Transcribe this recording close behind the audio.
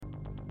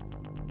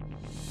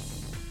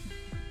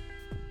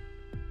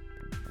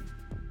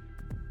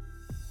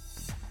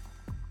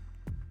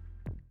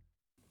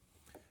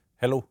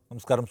Hello,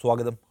 നമസ്കാരം,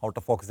 സ്വാഗതം out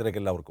of ഫോക്കസിലേക്ക്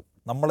എല്ലാവർക്കും.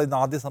 നമ്മൾ ഇന്ന്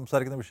ആദ്യം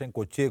സംസാരിക്കുന്ന വിഷയം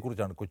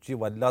കൊച്ചിയെക്കുറിച്ചാണ്. കൊച്ചി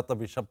വല്ലാത്ത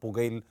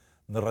വിഷപ്പുകയിൽ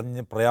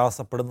നിറഞ്ഞ്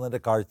പ്രയാസപ്പെടുന്നതിൻ്റെ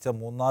കാഴ്ച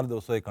 3-4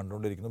 ദിവസമായി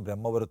കണ്ടുകൊണ്ടിരിക്കുന്നു.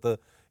 ബ്രഹ്മപുരത്ത്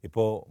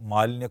ഇപ്പോൾ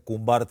മാലിന്യ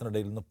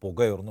കൂമ്പാരത്തിനിടയിൽ നിന്ന് പുക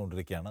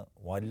ഉയർന്നുകൊണ്ടിരിക്കുകയാണ്.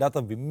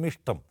 വല്ലാത്ത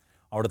വിമ്മിഷ്ടം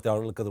അവിടുത്തെ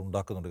ആളുകൾക്ക് അത്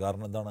ഉണ്ടാക്കുന്നുണ്ട്.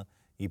 കാരണം എന്താണ്,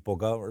 ഈ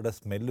പുകയുടെ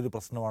സ്മെല്ലൊരു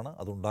പ്രശ്നമാണ്,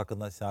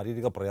 അതുണ്ടാക്കുന്ന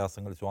ശാരീരിക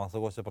പ്രയാസങ്ങൾ,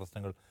 ശ്വാസകോശ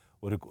പ്രശ്നങ്ങൾ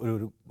ഒരു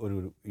ഒരു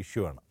ഒരു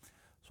ഇഷ്യൂ ആണ്.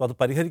 സോ അത്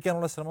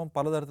പരിഹരിക്കാനുള്ള ശ്രമം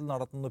പലതരത്തിൽ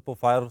നടത്തുന്നു. ഇപ്പോൾ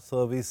ഫയർ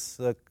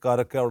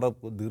സർവീസുകാരൊക്കെ അവിടെ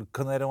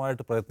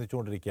ദീർഘനേരമായിട്ട്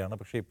പ്രയത്നിച്ചുകൊണ്ടിരിക്കുകയാണ്.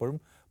 പക്ഷേ ഇപ്പോഴും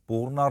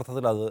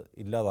പൂർണ്ണാർത്ഥത്തിൽ അത്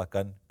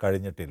ഇല്ലാതാക്കാൻ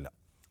കഴിഞ്ഞിട്ടില്ല.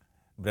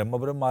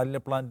 ബ്രഹ്മപുരം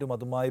മാലിന്യ പ്ലാന്റും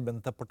അതുമായി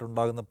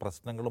ബന്ധപ്പെട്ടുണ്ടാകുന്ന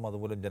പ്രശ്നങ്ങളും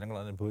അതുപോലെ ജനങ്ങൾ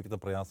അനുഭവിക്കുന്ന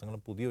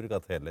പ്രയാസങ്ങളും പുതിയൊരു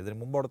കഥയല്ല. ഇതിന്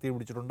മുമ്പ് അവിടെ തീ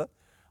പിടിച്ചിട്ടുണ്ട്.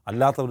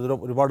 അല്ലാത്ത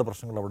ഒരുപാട്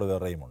പ്രശ്നങ്ങൾ അവിടെ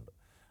വേറെയുമുണ്ട്.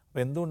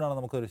 അപ്പോൾ എന്തുകൊണ്ടാണ്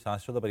നമുക്കൊരു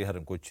ശാശ്വത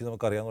പരിഹാരം? കൊച്ചി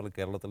നമുക്കറിയാവുന്ന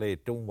കേരളത്തിലെ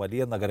ഏറ്റവും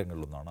വലിയ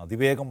നഗരങ്ങളിലൊന്നാണ്,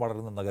 അതിവേഗം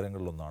വളരുന്ന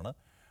നഗരങ്ങളിലൊന്നാണ്.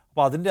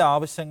 അപ്പോൾ അതിൻ്റെ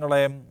ആവശ്യങ്ങളെ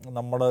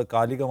നമ്മൾ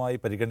കാലികമായി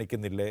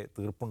പരിഗണിക്കുന്നില്ലേ,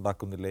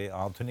 തീർപ്പുണ്ടാക്കുന്നില്ലേ,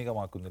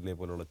 ആധുനികമാക്കുന്നില്ലേ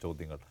പോലുള്ള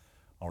ചോദ്യങ്ങൾ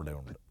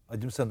അവിടെയുണ്ട്.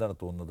 അജിംസ്, എന്താണ്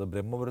തോന്നുന്നത്?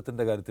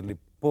 ബ്രഹ്മപുരത്തിൻ്റെ കാര്യത്തിൽ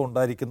ഇപ്പോൾ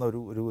ഉണ്ടായിരിക്കുന്ന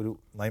ഒരു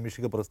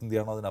നൈമിഷിക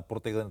പ്രതിസന്ധിയാണോ,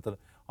 അതിനപ്പുറത്തേക്ക് അതിനകത്ത്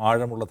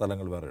ആഴമുള്ള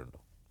തലങ്ങൾ വേറെയുണ്ടോ?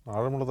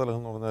 ആഴമുള്ള തലം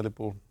എന്ന് പറഞ്ഞാൽ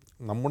ഇപ്പോൾ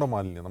നമ്മുടെ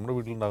മാലിന്യം, നമ്മുടെ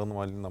വീട്ടിലുണ്ടാകുന്ന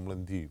മാലിന്യം നമ്മൾ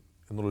എന്ത് ചെയ്യും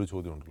എന്നുള്ളൊരു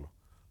ചോദ്യമുണ്ടല്ലോ.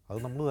 അത്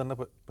നമ്മൾ തന്നെ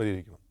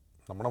പരിഹരിക്കണം.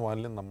 നമ്മുടെ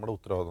മാലിന്യം നമ്മുടെ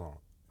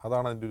ഉത്തരവാദിത്തമാണ്.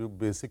 അതാണ് അതിൻ്റെ ഒരു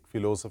ബേസിക്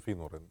ഫിലോസഫി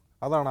എന്ന് പറയുന്നത്.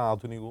 അതാണ്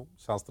ആധുനികവും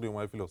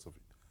ശാസ്ത്രീയവുമായ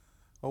ഫിലോസഫി.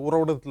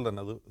 ഉറവിടത്തിൽ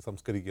തന്നെ അത്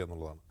സംസ്കരിക്കുക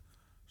എന്നുള്ളതാണ്.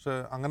 പക്ഷേ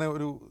അങ്ങനെ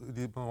ഒരു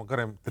ഇപ്പോൾ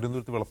നമുക്കറിയാം,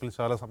 തിരുവനന്തപുരത്ത്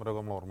വിളപ്പിൽശാല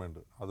സമരമൊക്കെ നമ്മൾ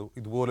ഓർമ്മയുണ്ട്. അത്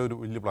ഇതുപോലെ ഒരു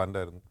വലിയ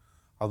പ്ലാന്റായിരുന്നു.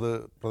 അത്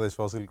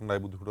പ്രദേശവാസികൾക്കുണ്ടായ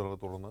ബുദ്ധിമുട്ടുകളെ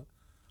തുടർന്ന്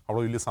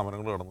അവിടെ വലിയ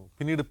സമരങ്ങൾ നടന്നു.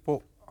 പിന്നീട് ഇപ്പോൾ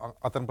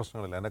അത്തരം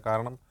പ്രശ്നങ്ങളില്ല. അതിൻ്റെ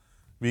കാരണം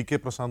വി.കെ.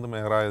 പ്രശാന്ത്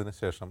മേയറായതിനു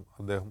ശേഷം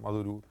അദ്ദേഹം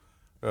അതൊരു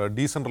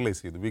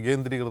ഡീസെൻട്രലൈസ് ചെയ്തു,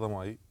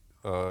 വികേന്ദ്രീകൃതമായി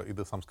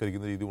ഇത്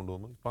സംസ്കരിക്കുന്ന രീതി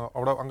കൊണ്ടുവന്നു. ഇപ്പോൾ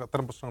അവിടെ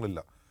അത്തരം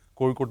പ്രശ്നങ്ങളില്ല.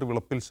 കോഴിക്കോട്ട്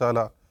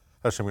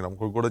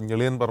കോഴിക്കോട്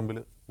ഞെളിയൻ പറമ്പിൽ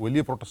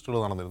വലിയ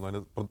പ്രൊട്ടസ്റ്റുകൾ നടന്നിരുന്നു.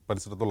 അതിന്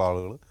പരിസരത്തുള്ള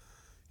ആളുകൾ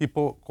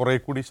ഇപ്പോൾ കുറേ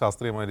കൂടി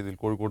ശാസ്ത്രീയമായ രീതിയിൽ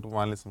കോഴിക്കോട്ട്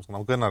മാലിന്യ സംസ്കരണം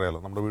നമുക്ക് തന്നെ അറിയാമല്ലോ.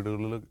 നമ്മുടെ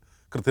വീടുകളിൽ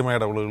കൃത്യമായ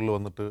ഇടവേളകളിൽ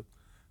വന്നിട്ട്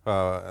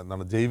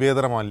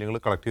ജൈവേതര മാലിന്യങ്ങൾ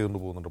കളക്ട് ചെയ്തുകൊണ്ട്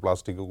പോകുന്നുണ്ട്.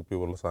 പ്ലാസ്റ്റിക്, കുപ്പി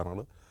പോലുള്ള സാധനങ്ങൾ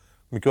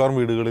മിക്കവാറും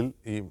വീടുകളിൽ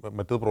ഈ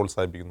മറ്റത്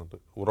പ്രോത്സാഹിപ്പിക്കുന്നുണ്ട്.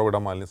 ഉറവിട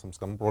മാലിന്യ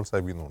സംസ്കരണം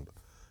പ്രോത്സാഹിപ്പിക്കുന്നുണ്ട്.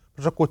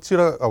 പക്ഷേ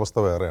കൊച്ചിയുടെ അവസ്ഥ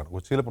വേറെയാണ്.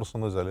 കൊച്ചിയിലെ പ്രശ്നം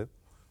എന്ന് വെച്ചാൽ,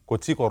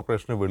 കൊച്ചി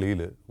കോർപ്പറേഷന്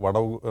വെളിയിൽ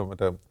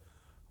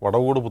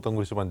വടവൂട്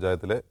പുത്തൻകുരിശ്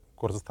പഞ്ചായത്തിലെ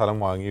കുറച്ച് സ്ഥലം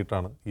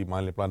വാങ്ങിയിട്ടാണ് ഈ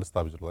മാലിന്യ പ്ലാന്റ്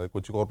സ്ഥാപിച്ചിട്ടുള്ളത്. അതായത്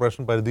കൊച്ചി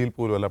കോർപ്പറേഷൻ പരിധിയിൽ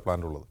പോലും അല്ല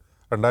പ്ലാന്റ് ഉള്ളത്.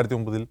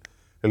 2009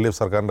 LDF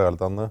സർക്കാരിൻ്റെ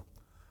കാലത്ത് അന്ന്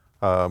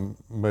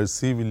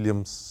മെഴ്സി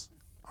വില്യംസ്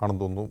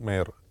ആണെന്ന് തോന്നുന്നു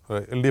മേയർ.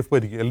 LDF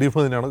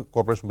തന്നെയാണ്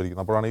കോർപ്പറേഷൻ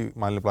ഭരിക്കുന്നത്. അപ്പോഴാണ് ഈ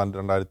മാലിന്യ പ്ലാന്റ്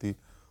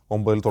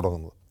 2009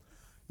 തുടങ്ങുന്നത്.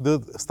 ഇത്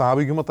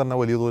സ്ഥാപിക്കുമ്പോൾ തന്നെ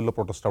വലിയ തോതിലുള്ള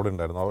പ്രൊട്ടസ്റ്റ് അവിടെ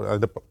ഉണ്ടായിരുന്നു.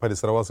 അതിൻ്റെ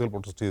പരിസരവാസികൾ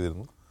പ്രൊട്ടസ്റ്റ്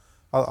ചെയ്തിരുന്നു.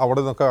 അവിടെ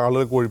നിന്നൊക്കെ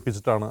ആളുകൾക്ക്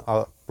ഒഴിപ്പിച്ചിട്ടാണ് ആ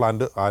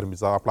പ്ലാന്റ്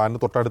ആരംഭിച്ചത്. ആ പ്ലാന്റ്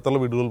തൊട്ടടുത്തുള്ള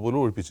വീടുകൾ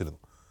പോലും ഒഴിപ്പിച്ചിരുന്നു.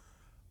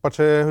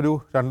 പക്ഷേ ഒരു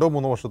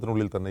 2-3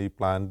 വർഷത്തിനുള്ളിൽ തന്നെ ഈ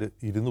പ്ലാന്റ്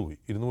ഇരുന്നു പോയി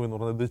എന്ന്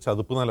പറഞ്ഞാൽ, ഇത്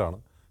ചതുപ്പ് നിലമാണ്.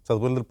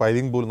 ചതുപ്പ് നിലത്തിൽ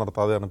പൈലിംഗ് പോലും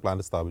നടത്താതെയാണ്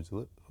പ്ലാന്റ്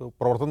സ്ഥാപിച്ചത്.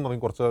 പ്രവർത്തനം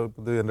തുടങ്ങി കുറച്ച്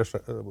ഇത് എൻ്റെ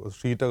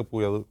ഷീറ്റൊക്കെ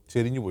പോയി, അത്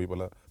ചെരിഞ്ഞു പോയി.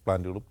 പല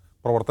പ്ലാന്റുകളും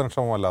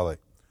പ്രവർത്തനക്ഷമമല്ലാതായി.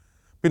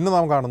 പിന്നെ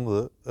നാം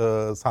കാണുന്നത്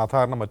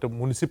സാധാരണ മറ്റ്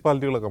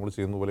മുനിസിപ്പാലിറ്റികളൊക്കെ നമ്മൾ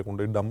ചെയ്യുന്ന പോലെ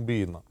കൊണ്ടുപോയി ഡംപ്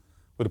ചെയ്യുന്ന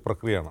ഒരു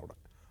പ്രക്രിയയാണ്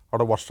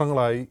അവിടെ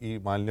വർഷങ്ങളായി ഈ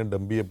മാലിന്യം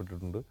ഡംപ്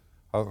ചെയ്യപ്പെട്ടിട്ടുണ്ട്.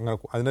 അങ്ങനെ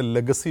അതിനെ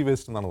ലെഗസി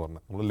വേസ്റ്റ് എന്നാണ്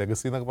പറഞ്ഞത്. നമ്മൾ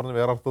ലെഗസി എന്നൊക്കെ പറഞ്ഞാൽ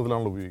വേറെ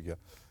അർത്ഥത്തിലാണല്ലോ ഉപയോഗിക്കുക.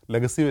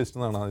 ലെഗസി വേസ്റ്റ്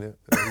എന്നാണ്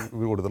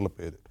അതിന് കൊടുത്തുള്ള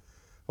പേര്.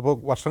 അപ്പോൾ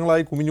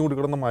വർഷങ്ങളായി കുമിഞ്ഞുകൂടി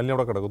കിടന്ന മാലിന്യം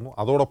അവിടെ കിടക്കുന്നു.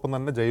 അതോടൊപ്പം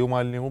തന്നെ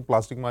ജൈവമാലിന്യവും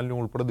പ്ലാസ്റ്റിക് മാലിന്യവും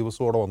ഉൾപ്പെടെ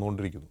ദിവസവും അവിടെ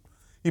വന്നുകൊണ്ടിരിക്കുന്നു.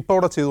 ഇപ്പോൾ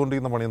അവിടെ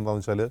ചെയ്തുകൊണ്ടിരിക്കുന്ന പണി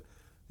എന്താണെന്ന് വെച്ചാൽ,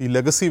 ഈ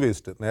ലെഗസി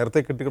വേസ്റ്റ്, നേരത്തെ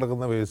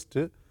കെട്ടിക്കിടക്കുന്ന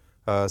വേസ്റ്റ്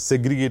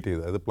സെഗ്രിഗേറ്റ്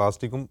ചെയ്ത്, അതായത്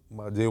പ്ലാസ്റ്റിക്കും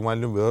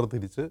ജൈവമാലിന്യവും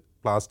വേർതിരിച്ച്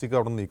പ്ലാസ്റ്റിക്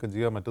അവിടെ നീക്കം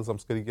ചെയ്യുക, മറ്റ്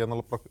സംസ്കരിക്കുക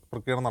എന്നുള്ള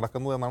പ്രക്രിയയാണ്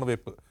നടക്കുന്നത് എന്നാണ്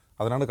വെപ്പ്.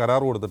 അതിനാണ്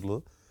കരാർ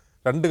കൊടുത്തിട്ടുള്ളത്.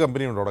 2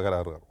 കമ്പനിയുണ്ട് അവിടെ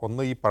കരാറുകാർ.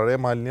 ഒന്ന് ഈ പഴയ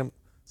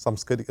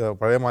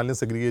മാലിന്യം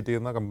സെഗ്രിഗേറ്റ്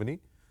ചെയ്യുന്ന കമ്പനി.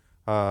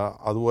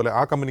 അതുപോലെ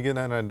ആ കമ്പനിക്ക്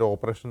ഞാൻ എൻ്റെ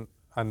ഓപ്പറേഷൻ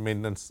ആൻഡ്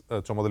മെയിൻ്റനൻസ്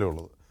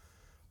ചുമതലയുള്ളത്.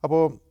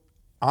 അപ്പോൾ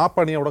ആ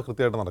പണി അവിടെ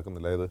കൃത്യമായിട്ട്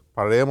നടക്കുന്നില്ല. അതായത്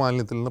പഴയ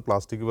മാലിന്യത്തിൽ നിന്ന്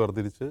പ്ലാസ്റ്റിക്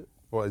വേർതിരിച്ച്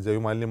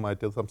ജൈവമാലിന്യം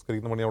മാറ്റിയത്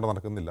സംസ്കരിക്കുന്ന പണി അവിടെ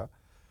നടക്കുന്നില്ല.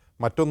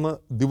 മറ്റൊന്ന്,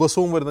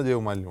 ദിവസവും വരുന്ന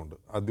ജൈവമാലിന്യമുണ്ട്.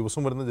 ആ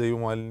ദിവസവും വരുന്ന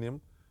ജൈവമാലിന്യം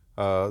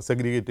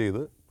സെഗ്രിഗേറ്റ്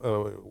ചെയ്ത്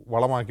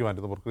വളമാക്കി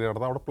മാറ്റുന്ന പ്രക്രിയ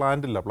നടത്താൻ അവിടെ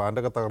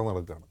പ്ലാന്റൊക്കെ തകർന്ന്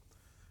നടക്കുകയാണ്.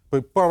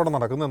 ഇപ്പോൾ അവിടെ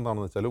നടക്കുന്നത്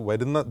എന്താണെന്ന് വെച്ചാൽ,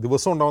 വരുന്ന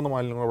ദിവസം ഉണ്ടാകുന്ന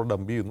മാലിന്യങ്ങൾ അവിടെ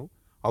ഡംപ് ചെയ്യുന്നു.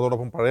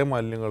 അതോടൊപ്പം പഴയ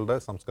മാലിന്യങ്ങളുടെ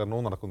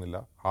സംസ്കരണവും നടക്കുന്നില്ല.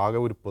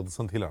 ആകെ ഒരു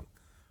പ്രതിസന്ധിയിലാണ്.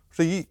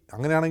 പക്ഷേ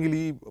അങ്ങനെയാണെങ്കിൽ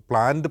ഈ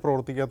പ്ലാന്റ്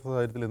പ്രവർത്തിക്കാത്ത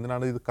സാഹചര്യത്തിൽ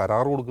എന്തിനാണ് ഇത്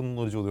കരാർ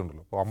കൊടുക്കുന്നതെന്നൊരു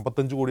ചോദ്യമുണ്ടല്ലോ. അപ്പോൾ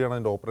 55 കോടിയാണ്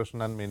അതിൻ്റെ ഓപ്പറേഷൻ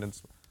ആൻഡ്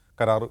മെയിൻ്റനൻസ്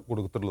കരാർ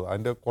കൊടുത്തിട്ടുള്ളത്.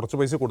 അതിൻ്റെ കുറച്ച്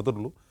പൈസ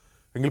കൊടുത്തിട്ടുള്ളൂ.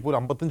 എങ്കിൽ പോലും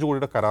 55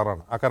 കോടിയുടെ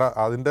കരാറാണ്.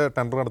 അതിൻ്റെ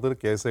ടെൻഡർ നടത്തിയത്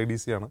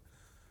KSIDC ആണ്.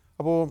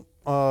 അപ്പോൾ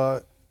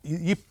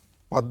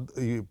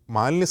ഈ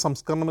മാലിന്യ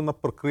സംസ്കരണം എന്ന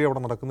പ്രക്രിയ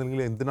അവിടെ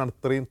നടക്കുന്നില്ലെങ്കിൽ എന്തിനാണ്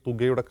ഇത്രയും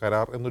തുകയുടെ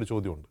കരാർ എന്നൊരു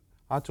ചോദ്യമുണ്ട്.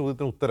 ആ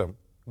ചോദ്യത്തിന് ഉത്തരം,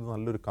 ഇത്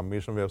നല്ലൊരു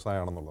കമ്മീഷൻ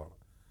വ്യവസായമാണെന്നുള്ളതാണ്.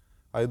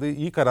 അതായത്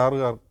ഈ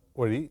കരാറുകാർ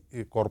വഴി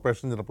ഈ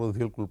കോർപ്പറേഷൻ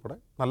ജനപ്രതിനിധികൾക്കുൾപ്പെടെ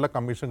നല്ല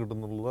കമ്മീഷൻ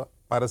കിട്ടുന്നുള്ളത്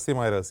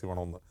പരസ്യമായ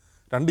രഹസ്യമാണ്. ഒന്ന്.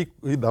 2,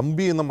 ഈ ഡംപ്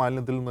ചെയ്യുന്ന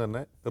മാലിന്യത്തിൽ നിന്ന്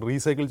തന്നെ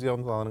റീസൈക്കിൾ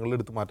ചെയ്യാവുന്ന സാധനങ്ങൾ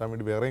എടുത്ത് മാറ്റാൻ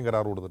വേണ്ടി വേറെയും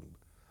കരാർ കൊടുത്തിട്ടുണ്ട്.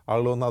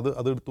 ആളുകൾ വന്ന്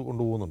അത് എടുത്ത്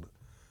കൊണ്ടുപോകുന്നുണ്ട്.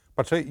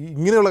 പക്ഷേ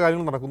ഇങ്ങനെയുള്ള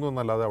കാര്യങ്ങൾ നടക്കുന്നു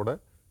എന്നല്ലാതെ അവിടെ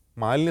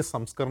മാലിന്യ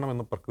സംസ്കരണം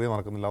എന്ന പ്രക്രിയ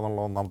നടക്കുന്നില്ല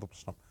എന്നുള്ള ഒന്നാമത്തെ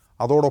പ്രശ്നം.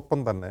 അതോടൊപ്പം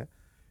തന്നെ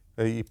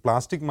ഈ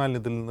പ്ലാസ്റ്റിക്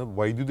മാലിന്യത്തിൽ നിന്ന്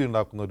വൈദ്യുതി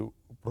ഉണ്ടാക്കുന്ന ഒരു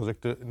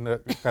പ്രൊജക്റ്റിൻ്റെ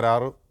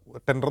കരാർ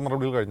ടെൻഡർ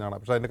നടപടികൾ കഴിഞ്ഞാണ്.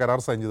 പക്ഷേ അതിൻ്റെ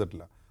കരാർ സൈൻ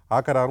ചെയ്തിട്ടില്ല. ആ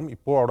കരാറും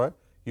ഇപ്പോൾ അവിടെ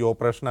ഈ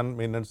ഓപ്പറേഷൻ ആൻഡ്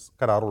മെയിൻ്റനൻസ്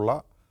കരാറുള്ള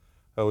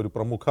ഒരു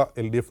പ്രമുഖ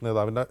LDF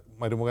നേതാവിൻ്റെ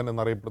മരുമകൻ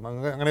എന്നറിയപ്പെടുന്ന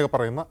അങ്ങനെയൊക്കെ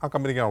പറയുന്ന ആ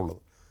കമ്പനിക്കാണുള്ളത്.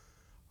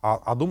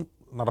 അതും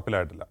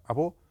നടപ്പിലായിട്ടില്ല.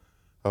 അപ്പോൾ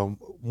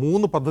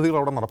 3 പദ്ധതികൾ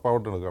അവിടെ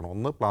നടപ്പായിട്ടെടുക്കുകയാണ്.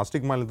 ഒന്ന്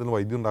പ്ലാസ്റ്റിക് മാലിന്യത്തിന്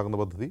വൈദ്യുതി ഉണ്ടാക്കുന്ന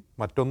പദ്ധതി,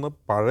 മറ്റൊന്ന്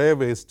പഴയ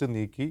വേസ്റ്റ്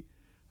നീക്കി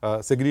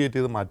സെഗ്രിഗേറ്റ്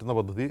ചെയ്ത് മാറ്റുന്ന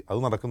പദ്ധതി, അത്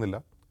നടക്കുന്നില്ല.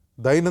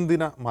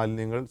 ദൈനംദിന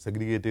മാലിന്യങ്ങൾ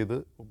സെഗ്രിഗേറ്റ് ചെയ്ത്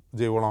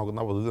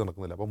ജൈവവളമാക്കുന്ന പദ്ധതി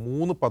നടക്കുന്നില്ല. അപ്പോൾ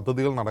 3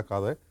 പദ്ധതികൾ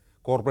നടക്കാതെ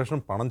കോർപ്പറേഷൻ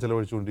പണം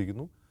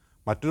ചെലവഴിച്ചുകൊണ്ടിരിക്കുന്നു.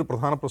 മറ്റൊരു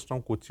പ്രധാന പ്രശ്നം,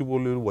 കൊച്ചി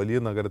പോലൊരു വലിയ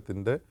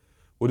നഗരത്തിൻ്റെ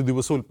ഒരു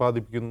ദിവസം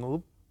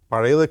ഉൽപ്പാദിപ്പിക്കുന്നതും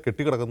പഴയത്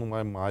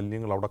കെട്ടിക്കിടക്കുന്നതുമായ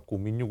മാലിന്യങ്ങൾ അവിടെ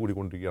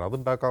കുമിഞ്ഞുകൂടിക്കൊണ്ടിരിക്കുകയാണ്.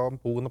 അതുണ്ടാക്കാൻ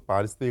പോകുന്ന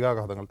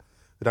പാരിസ്ഥിതികാഘാതങ്ങൾ,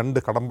 2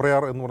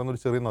 കടമ്പ്രയാർ എന്ന് പറയുന്ന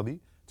ഒരു ചെറിയ നദി,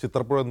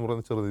 ചിത്രപ്പുഴ എന്ന്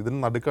പറയുന്ന ചെറിയ നദി, ഇതിന്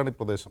നടുക്കാണ് ഈ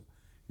പ്രദേശം.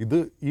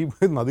 ഈ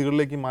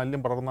നദികളിലേക്ക്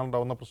മാലിന്യം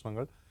പടർന്നാലുണ്ടാകുന്ന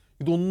പ്രശ്നങ്ങൾ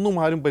ഇതൊന്നും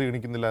ആരും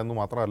പരിഗണിക്കുന്നില്ല എന്ന്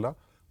മാത്രമല്ല,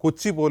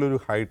 കൊച്ചി പോലൊരു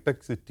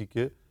ഹൈടെക്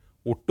സിറ്റിക്ക്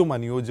ഒട്ടും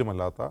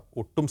അനുയോജ്യമല്ലാത്ത,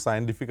 ഒട്ടും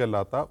സയൻറ്റിഫിക്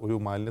അല്ലാത്ത ഒരു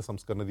മാലിന്യ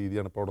സംസ്കരണ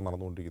രീതിയാണ് ഇപ്പോൾ അവിടെ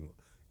നടന്നുകൊണ്ടിരിക്കുന്നത്.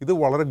 ഇത്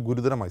വളരെ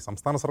ഗുരുതരമായി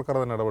സംസ്ഥാന സർക്കാർ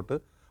തന്നെ ഇടപെട്ട്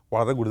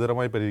വളരെ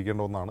ഗുരുതരമായി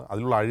പരിഹരിക്കേണ്ട ഒന്നാണ്.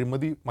 അതിലുള്ള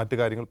അഴിമതി, മറ്റു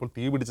കാര്യങ്ങൾ, ഇപ്പോൾ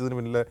തീ പിടിച്ചതിന്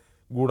പിന്നിലെ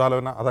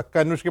ഗൂഢാലോചന, അതൊക്കെ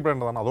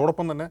അന്വേഷിക്കപ്പെടേണ്ടതാണ്.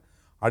 അതോടൊപ്പം തന്നെ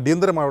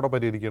അടിയന്തരമായി അവിടെ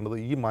പരിഹരിക്കേണ്ടത്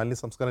ഈ മാലിന്യ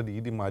സംസ്കരണ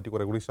രീതി മാറ്റി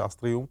കുറേ കൂടി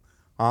ശാസ്ത്രീയവും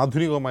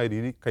ആധുനികവുമായ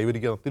രീതി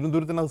കൈവരിക്കുക.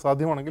 തിരുവനന്തപുരത്തിന് അത്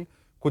സാധ്യമാണെങ്കിൽ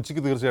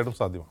കൊച്ചിക്ക് തീർച്ചയായിട്ടും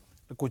സാധ്യമാണ്.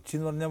 കൊച്ചി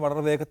എന്ന് പറഞ്ഞാൽ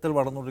വളരെ വേഗത്തിൽ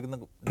വളർന്നുകൊണ്ടിരിക്കുന്ന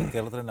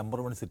കേരളത്തിലെ നമ്പർ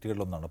 1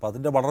 സിറ്റികളിലൊന്നാണ്. അപ്പോൾ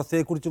അതിൻ്റെ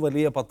വളർച്ചയെക്കുറിച്ച്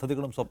വലിയ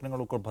പദ്ധതികളും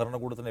സ്വപ്നങ്ങളും ഒക്കെ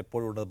ഭരണകൂടത്തിന്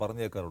എപ്പോഴും ഉണ്ട്,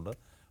 പറഞ്ഞു കേൾക്കാറുണ്ട്.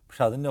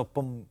 പക്ഷെ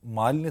അതിനൊപ്പം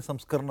മാലിന്യ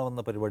സംസ്കരണം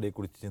എന്ന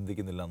പരിപാടിയെക്കുറിച്ച്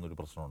ചിന്തിക്കുന്നില്ല എന്നൊരു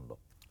പ്രശ്നമുണ്ടോ?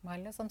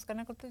 മാലിന്യ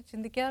സംസ്കരണത്തെക്കുറിച്ച്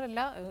ചിന്തിക്കാറില്ല.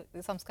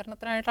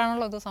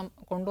 സംസ്കരണത്തിനായിട്ടാണല്ലോ ഇത്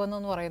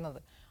കൊണ്ടുവന്നതെന്ന് പറയുന്നത്.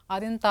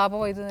 ആദ്യം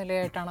താപവൈദ്യുത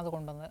നിലയായിട്ടാണ് അത്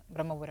കൊണ്ടുവന്നത്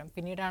ബ്രഹ്മപുരം,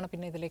 പിന്നീടാണ്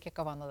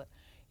ഇതിലേക്കൊക്കെ വന്നത്.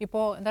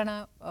 ഇപ്പോൾ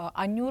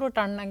 500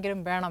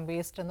 ടണ്ണെങ്കിലും വേണം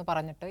വേസ്റ്റ് എന്ന്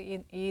പറഞ്ഞിട്ട്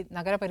ഈ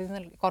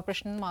നഗരപരിധി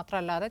കോർപ്പറേഷൻ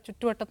മാത്രമല്ലാതെ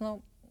ചുറ്റുവട്ടത്തുനിന്ന്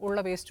ഉള്ള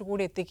വേസ്റ്റ്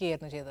കൂടി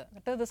എത്തിക്കുകയായിരുന്നു ചെയ്തത്.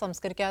 എന്നിട്ട് ഇത്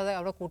സംസ്കരിക്കാതെ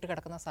അവിടെ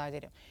കൂട്ടിക്കിടക്കുന്ന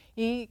സാഹചര്യം.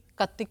 ഈ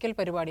കത്തിക്കൽ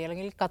പരിപാടി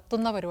അല്ലെങ്കിൽ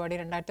കത്തുന്ന പരിപാടി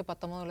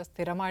 2019 മുതൽ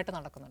സ്ഥിരമായിട്ട്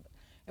നടക്കുന്നുണ്ട്.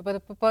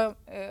 ഇപ്പോൾ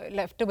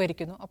ലെഫ്റ്റ്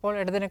ഭരിക്കുന്നു, അപ്പോൾ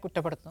ഇടതിനെ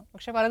കുറ്റപ്പെടുത്തുന്നു.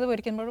 പക്ഷേ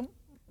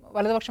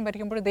വലതുപക്ഷം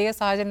ഭരിക്കുമ്പോൾ ഇതേ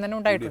സാഹചര്യം തന്നെ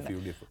ഉണ്ടായിട്ടുണ്ട്.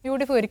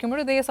 UDF ഭരിക്കുമ്പോൾ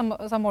ഇതേ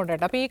സംഭവം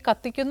ഉണ്ടായിട്ടുണ്ട്. അപ്പോൾ ഈ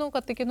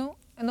കത്തിക്കുന്നു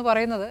എന്ന്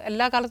പറയുന്നത്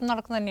എല്ലാ കാലത്തും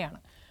നടക്കുന്നത് തന്നെയാണ്.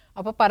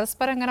 അപ്പോൾ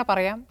പരസ്പരം എങ്ങനെ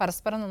പറയാം,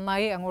 പരസ്പരം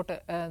നന്നായി അങ്ങോട്ട്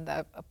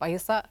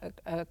പൈസ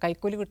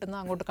കൈക്കൂലി കിട്ടുന്ന,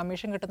 അങ്ങോട്ട്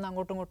കമ്മീഷൻ കിട്ടുന്ന,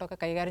 അങ്ങോട്ടും ഇങ്ങോട്ടൊക്കെ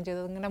കൈകാര്യം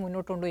ചെയ്തത് ഇങ്ങനെ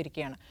മുന്നോട്ട്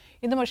കൊണ്ടുപോയിരിക്കുകയാണ്.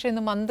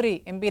 ഇന്ന് മന്ത്രി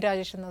MP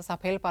രാജേഷ് എന്ന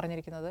സഭയിൽ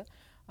പറഞ്ഞിരിക്കുന്നത്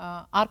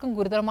ആർക്കും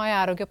ഗുരുതരമായ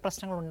ആരോഗ്യ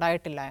പ്രശ്നങ്ങൾ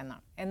ഉണ്ടായിട്ടില്ല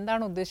എന്നാണ്.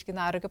 എന്താണ്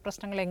ഉദ്ദേശിക്കുന്നത്? ആരോഗ്യ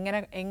പ്രശ്നങ്ങൾ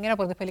എങ്ങനെ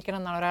പ്രതിഫലിക്കണം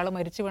എന്നാണ്? ഒരാൾ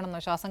മരിച്ചു വീണെന്നോ,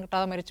 ശ്വാസം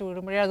കിട്ടാതെ മരിച്ചു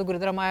വീഴുമ്പോഴേ അത്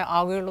ഗുരുതരമായ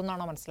ആവുകയുള്ളൂ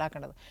എന്നാണോ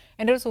മനസ്സിലാക്കേണ്ടത്?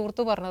 എൻ്റെ ഒരു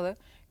സുഹൃത്ത് പറഞ്ഞത്,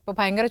 ഇപ്പോൾ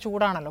ഭയങ്കര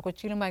ചൂടാണല്ലോ,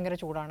 കൊച്ചിയിലും ഭയങ്കര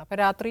ചൂടാണ്. അപ്പോൾ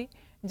രാത്രി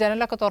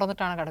ജനലൊക്കെ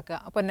തുറന്നിട്ടാണ് കിടക്കുക.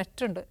 അപ്പോൾ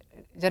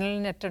ജനലിൽ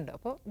നെറ്റുണ്ട്.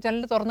 അപ്പോൾ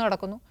ജനൽ തുറന്ന്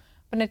കിടക്കുന്നു.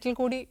 അപ്പോൾ നെറ്റിൽ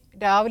കൂടി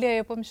രാവിലെ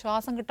ആയപ്പം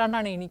ശ്വാസം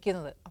കിട്ടാണ്ടാണ്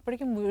എണീക്കുന്നത്.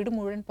 അപ്പോഴേക്കും വീട്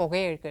മുഴുവൻ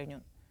പുകയായി കഴിഞ്ഞു.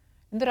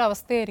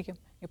 എന്തൊരവസ്ഥയായിരിക്കും!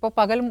 ഇപ്പോൾ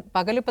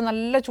പകലിപ്പോൾ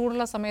നല്ല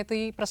ചൂടുള്ള സമയത്ത്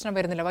ഈ പ്രശ്നം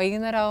വരുന്നില്ല.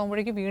 വൈകുന്നേരം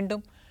ആകുമ്പോഴേക്കും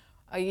വീണ്ടും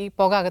ഈ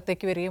പുക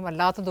അകത്തേക്ക് വരികയും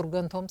വല്ലാത്ത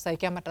ദുർഗന്ധവും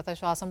സഹിക്കാൻ പറ്റാത്ത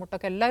ശ്വാസം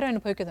മുട്ടൊക്കെ എല്ലാവരും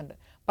അനുഭവിക്കുന്നുണ്ട്.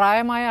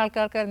 പ്രായമായ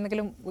ആൾക്കാർക്ക്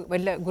എന്തെങ്കിലും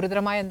വലിയ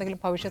ഗുരുതരമായ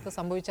എന്തെങ്കിലും ഭവിഷ്യത്ത്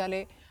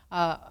സംഭവിച്ചാലേ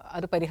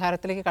അത്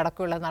പരിഹാരത്തിലേക്ക്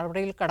കടക്കുകയുള്ള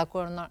നടപടിയിൽ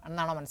കടക്കുക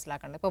എന്നാണോ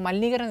മനസ്സിലാക്കേണ്ടത്? ഇപ്പോൾ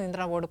മലിനീകരണ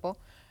നിയന്ത്രണ ബോർഡ് ഇപ്പോൾ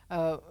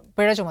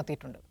പിഴ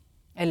ചുമത്തിയിട്ടുണ്ട്.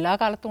 എല്ലാ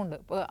കാലത്തും ഉണ്ട്.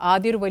 ഇപ്പോൾ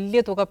ആദ്യം ഒരു വലിയ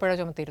തുക പിഴ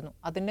ചുമത്തിയിരുന്നു.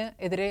 അതിന്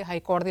എതിരെ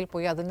ഹൈക്കോടതിയിൽ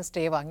പോയി അതിന്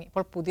സ്റ്റേ വാങ്ങി.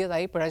 ഇപ്പോൾ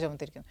പുതിയതായി പിഴ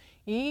ചുമത്തിയിരിക്കുന്നു.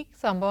 ഈ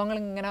സംഭവങ്ങൾ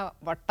ഇങ്ങനെ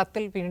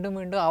വട്ടത്തിൽ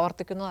വീണ്ടും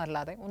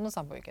ആവർത്തിക്കുന്നതല്ലാതെ ഒന്നും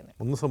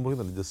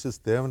സംഭവിക്കുന്നില്ല.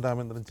 ജസ്റ്റിസ് ദേവൻ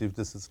രാമേന്ദ്രൻ ചീഫ്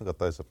ജസ്റ്റിസിന്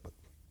കത്തയച്ചിട്ടുണ്ട്.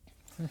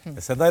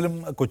 എന്തായാലും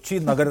കൊച്ചി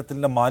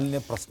നഗരത്തിൻ്റെ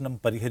മാലിന്യ പ്രശ്നം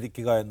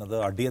പരിഹരിക്കുക എന്നത്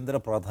അടിയന്തര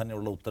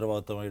പ്രാധാന്യമുള്ള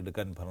ഉത്തരവാദിത്തമായി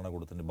എടുക്കാൻ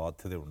ഭരണകൂടത്തിൻ്റെ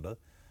ബാധ്യതയുണ്ട്.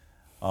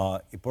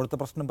 ഇപ്പോഴത്തെ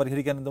പ്രശ്നം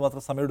പരിഹരിക്കാൻ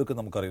എന്തുമാത്രം സമയമെടുക്കും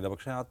നമുക്കറിയില്ല.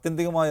 പക്ഷേ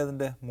ആത്യന്തികമായി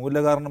അതിൻ്റെ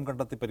മൂലകാരണം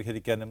കണ്ടെത്തി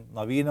പരിഹരിക്കാനും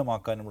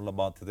നവീനമാക്കാനുമുള്ള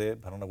ബാധ്യതയെ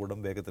ഭരണകൂടം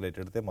വേഗത്തിൽ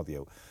ഏറ്റെടുത്തേ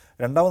മതിയാവും.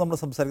 രണ്ടാമത് നമ്മൾ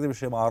സംസാരിക്കുന്ന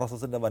വിഷയം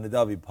RSSൻ്റെ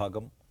വനിതാ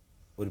വിഭാഗം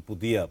ഒരു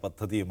പുതിയ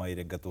പദ്ധതിയുമായി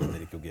രംഗത്ത്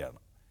വന്നിരിക്കുകയാണ്.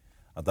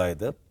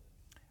 അതായത്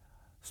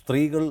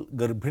സ്ത്രീകൾ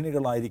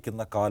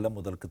ഗർഭിണികളായിരിക്കുന്ന കാലം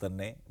മുതൽക്ക്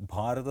തന്നെ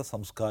ഭാരത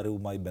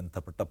സംസ്കാരവുമായി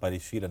ബന്ധപ്പെട്ട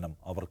പരിശീലനം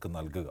അവർക്ക്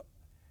നൽകുക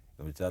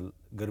എന്ന് വെച്ചാൽ,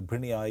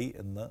 ഗർഭിണിയായി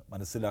എന്ന്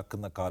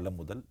മനസ്സിലാക്കുന്ന കാലം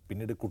മുതൽ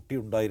പിന്നീട്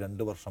കുട്ടിയുണ്ടായി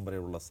 2 വർഷം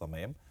വരെയുള്ള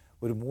സമയം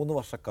ഒരു 3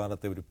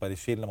 വർഷക്കാലത്തെ ഒരു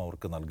പരിശീലനം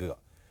അവർക്ക് നൽകുക.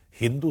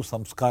 ഹിന്ദു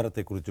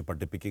സംസ്കാരത്തെക്കുറിച്ച്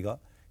പഠിപ്പിക്കുക,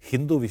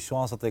 ഹിന്ദു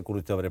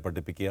വിശ്വാസത്തെക്കുറിച്ച് അവരെ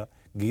പഠിപ്പിക്കുക,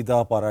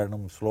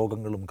 ഗീതാപാരായണവും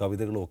ശ്ലോകങ്ങളും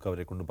കവിതകളും ഒക്കെ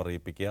അവരെ കൊണ്ട്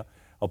പറയിപ്പിക്കുക.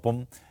 ഒപ്പം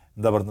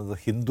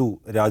ഹിന്ദു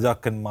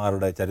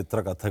രാജാക്കന്മാരുടെ ചരിത്ര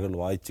കഥകൾ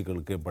വായിച്ച്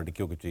കേൾക്കുകയും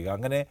പഠിക്കുകയൊക്കെ ചെയ്യുക.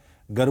 അങ്ങനെ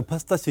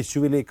ഗർഭസ്ഥ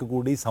ശിശുവിലേക്ക്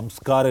കൂടി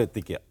സംസ്കാരം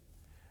എത്തിക്കുക.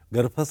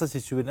 ഗർഭസ്ഥ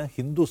ശിശുവിന്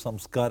ഹിന്ദു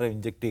സംസ്കാരം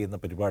ഇഞ്ചക്ട് ചെയ്യുന്ന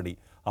പരിപാടി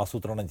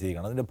ആസൂത്രണം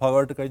ചെയ്യുകയാണ്. അതിൻ്റെ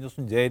ഭാഗമായിട്ട് കഴിഞ്ഞ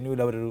ദിവസം JNUവിൽ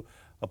അവരൊരു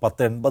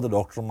 10-80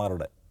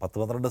 ഡോക്ടർമാരുടെ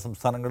 10-12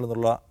 സംസ്ഥാനങ്ങളിൽ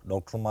നിന്നുള്ള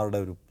ഡോക്ടർമാരുടെ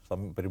ഒരു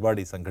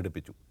പരിപാടി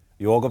സംഘടിപ്പിച്ചു,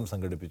 യോഗം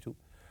സംഘടിപ്പിച്ചു.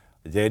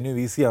 JNU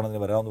VC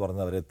ആണെന്ന് വരാമെന്ന്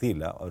പറഞ്ഞ്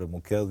അവരെത്തിയില്ല. അവർ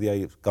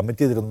മുഖ്യാതിഥിയായി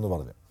കമ്മിറ്റ് ചെയ്തിരുന്നെന്ന്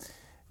പറഞ്ഞു.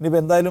 ഇനിയിപ്പോൾ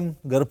എന്തായാലും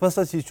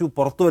ഗർഭസ്ഥ ശിശു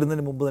പുറത്തു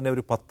വരുന്നതിന് മുമ്പ് തന്നെ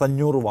ഒരു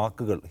 10-500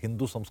 വാക്കുകൾ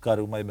ഹിന്ദു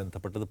സംസ്കാരവുമായി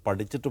ബന്ധപ്പെട്ടത്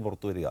പഠിച്ചിട്ട്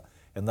പുറത്തു വരിക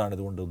എന്നാണ്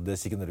ഇതുകൊണ്ട്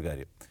ഉദ്ദേശിക്കുന്ന ഒരു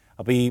കാര്യം.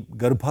 അപ്പോൾ ഈ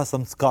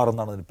ഗർഭസംസ്കാരം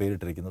എന്നാണ് അതിന്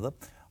പേരിട്ടിരിക്കുന്നത്.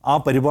 ആ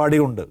പരിപാടി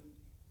കൊണ്ട്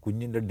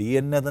കുഞ്ഞിൻ്റെ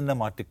DNA തന്നെ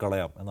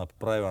മാറ്റിക്കളയാം എന്ന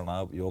അഭിപ്രായമാണ് ആ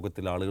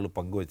യോഗത്തിൽ ആളുകൾ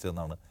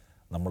പങ്കുവച്ചതെന്നാണ്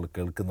നമ്മൾ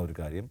കേൾക്കുന്ന ഒരു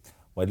കാര്യം.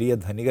 വലിയ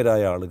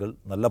ധനികരായ ആളുകൾ,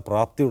 നല്ല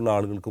പ്രാപ്തിയുള്ള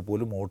ആളുകൾക്ക്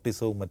പോലും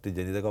ഓട്ടിസവും മറ്റ്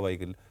ജനിതക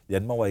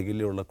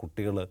ജന്മവൈകല്യമുള്ള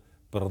കുട്ടികൾ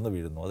പിറന്നു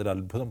വീഴുന്നു. അതിൽ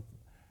അത്ഭുതം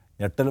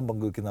ഞെട്ടലും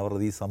പങ്കുവയ്ക്കുന്നവർ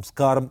അത് ഈ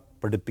സംസ്കാരം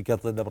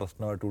പഠിപ്പിക്കാത്തതിൻ്റെ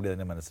പ്രശ്നമായിട്ട് കൂടി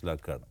അതിനെ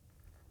മനസ്സിലാക്കുകയാണ്.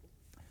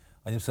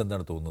 അജിംസ്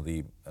എന്താണ് തോന്നുന്നത്? ഈ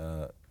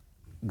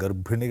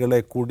ഗർഭിണികളെ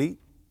കൂടി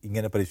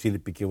ഇങ്ങനെ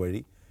പരിശീലിപ്പിക്കുക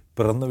വഴി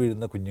പിറന്നു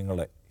വീഴുന്ന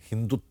കുഞ്ഞുങ്ങളെ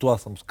ഹിന്ദുത്വ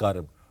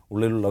സംസ്കാരം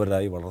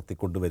ഉള്ളിലുള്ളവരായി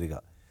വളർത്തിക്കൊണ്ടുവരിക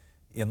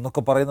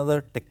എന്നൊക്കെ പറയുന്നത്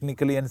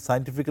ടെക്നിക്കലി ആൻഡ്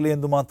സയൻറ്റിഫിക്കലി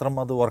എന്തുമാത്രം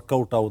അത്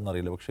വർക്കൗട്ട് ആവും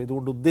എന്നറിയില്ല. പക്ഷേ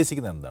ഇതുകൊണ്ട്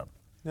ഉദ്ദേശിക്കുന്നത് എന്താണ്?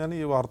 ഞാൻ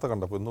ഈ വാർത്ത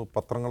കണ്ടപ്പോൾ, ഇന്ന്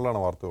പത്രങ്ങളിലാണ്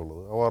വാർത്ത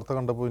ഉള്ളത്, ആ വാർത്ത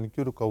കണ്ടപ്പോൾ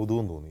എനിക്കൊരു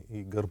കൗതുകം തോന്നി. ഈ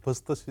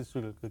ഗർഭസ്ഥ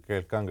ശിശുക്കൾക്ക്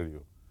കേൾക്കാൻ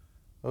കഴിയുമോ?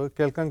 അത്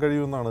കേൾക്കാൻ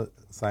കഴിയുമെന്നാണ്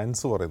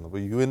സയൻസ് പറയുന്നത്.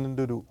 അപ്പോൾ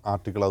UN-ൻ്റെ ഒരു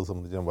ആർട്ടിക്കിൾ അത്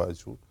സംബന്ധിച്ച് ഞാൻ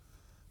വായിച്ചു.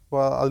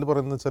 അപ്പോൾ അതിൽ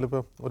പറയുന്നത് വെച്ചാൽ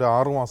ഇപ്പോൾ ഒരു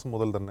 6 മാസം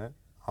മുതൽ തന്നെ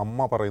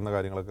അമ്മ പറയുന്ന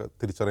കാര്യങ്ങളൊക്കെ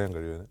തിരിച്ചറിയാൻ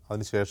കഴിയും.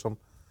 അതിനുശേഷം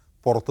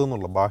പുറത്തു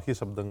നിന്നുള്ള ബാഹ്യ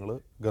ശബ്ദങ്ങൾ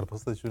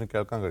ഗർഭസ്ഥ ശിശുവിന്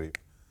കേൾക്കാൻ കഴിയും.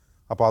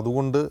 അപ്പോൾ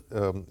അതുകൊണ്ട്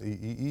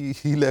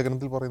ഈ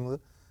ലേഖനത്തിൽ പറയുന്നത്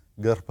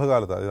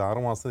ഗർഭകാലത്ത്, അതായത്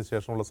 6 മാസത്തിന്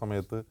ശേഷമുള്ള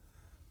സമയത്ത്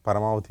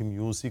പരമാവധി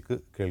മ്യൂസിക്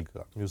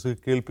കേൾക്കുക,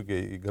 മ്യൂസിക് കേൾപ്പിക്കുക,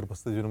 ഈ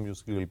ഗർഭസ്ഥ ശിശുവിന്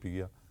മ്യൂസിക്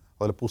കേൾപ്പിക്കുക,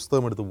 അതുപോലെ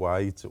പുസ്തകം എടുത്ത്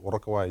വായിച്ച്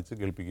ഉറക്കെ വായിച്ച്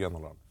കേൾപ്പിക്കുക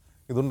എന്നുള്ളതാണ്.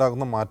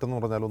 ഇതുണ്ടാകുന്ന മാറ്റം എന്ന്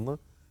പറഞ്ഞാൽ, ഒന്ന്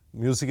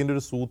മ്യൂസിക്കിൻ്റെ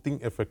ഒരു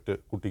സൂത്തിങ് എഫക്റ്റ്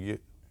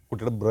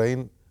കുട്ടിയുടെ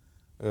ബ്രെയിൻ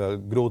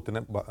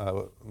ഗ്രോത്തിനെ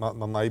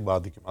നന്നായി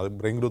ബാധിക്കും. അത്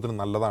ബ്രെയിൻ ഗ്രോത്തിന്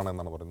നല്ലതാണ്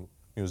എന്നാണ് പറയുന്നത്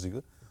മ്യൂസിക്.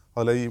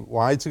 അതുപോലെ ഈ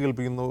വായിച്ച്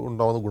കേൾപ്പിക്കുന്ന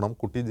ഉണ്ടാകുന്ന ഗുണം,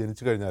 കുട്ടി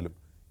ജനിച്ചു കഴിഞ്ഞാലും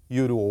ഈ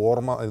ഒരു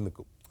ഓർമ്മ അത്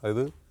നിൽക്കും.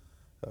 അതായത്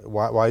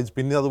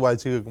പിന്നെ അത്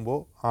വായിച്ച് കേൾക്കുമ്പോൾ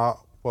ആ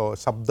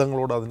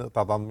ശബ്ദങ്ങളോട് അതിന്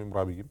താതാത്മ്യം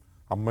പ്രാപിക്കും.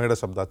 അമ്മയുടെ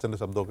ശബ്ദം, അച്ഛൻ്റെ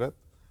ശബ്ദമൊക്കെ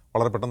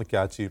വളരെ പെട്ടെന്ന്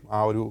ക്യാച്ച് ചെയ്യും. ആ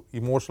ഒരു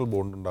ഇമോഷണൽ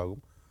ബോണ്ട് ഉണ്ടാകും.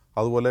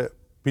 അതുപോലെ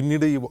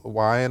പിന്നീട് ഈ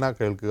വായന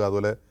കേൾക്കുക,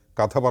 അതുപോലെ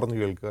കഥ പറഞ്ഞ്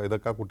കേൾക്കുക,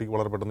 ഇതൊക്കെ ആ കുട്ടിക്ക്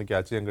വളരെ പെട്ടെന്ന്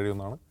ക്യാച്ച് ചെയ്യാൻ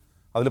കഴിയുമെന്നാണ്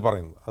അതിൽ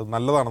പറയുന്നത്. അത്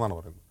നല്ലതാണെന്നാണ്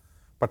പറയുന്നത്.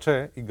 പക്ഷേ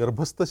ഈ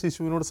ഗർഭസ്ഥ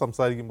ശിശുവിനോട്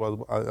സംസാരിക്കുമ്പോൾ,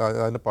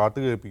 അതിൻ്റെ പാട്ട്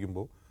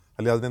കേൾപ്പിക്കുമ്പോൾ,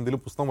 അല്ലെങ്കിൽ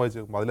അതിനെന്തെങ്കിലും പുസ്തകം വായിച്ച്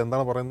കേൾക്കുമ്പോൾ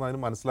അതിലെന്താണ് പറയുന്നത്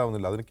അതിന്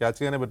മനസ്സിലാവുന്നില്ല, അതിന് ക്യാച്ച്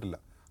ചെയ്യാനേ പറ്റില്ല.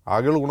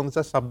 ആകെയുള്ള ഗുണമെന്ന്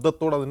വെച്ചാൽ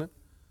ശബ്ദത്തോട് അതിന്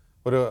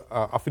ഒരു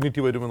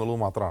അഫിനിറ്റി വരുമെന്നുള്ളത്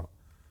മാത്രമാണ്.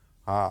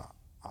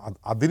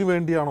 അതിനു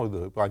വേണ്ടിയാണോ ഇത്?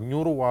 ഇപ്പോൾ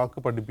 500 വാക്ക്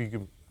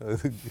പഠിപ്പിക്കും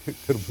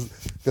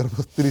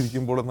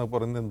ഗർഭത്തിലിരിക്കുമ്പോൾ എന്നൊക്കെ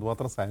പറയുന്നത്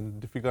എന്തുമാത്രം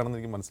സയൻറ്റിഫിക് ആണെന്ന്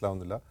എനിക്ക്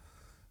മനസ്സിലാവുന്നില്ല.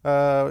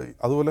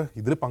 അതുപോലെ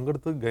ഇതിൽ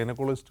പങ്കെടുത്ത്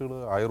ഗൈനക്കോളജിസ്റ്റുകൾ,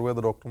 ആയുർവേദ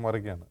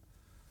ഡോക്ടർമാരൊക്കെയാണ്.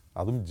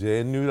 അതും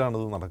JNU-ലാണ്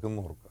ഇത്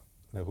നടക്കുന്നത് ഓർക്കുക.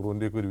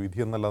 നെഹ്റുവിൻ്റെയൊക്കെ ഒരു വിധി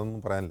എന്നല്ല,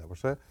 അതൊന്നും പറയാനില്ല.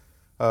 പക്ഷേ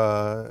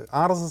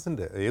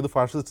RSSൻ്റെ ഏത്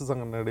ഫാഷിസ്റ്റ്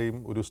സംഘടനയുടെയും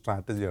ഒരു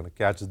സ്ട്രാറ്റജിയാണ്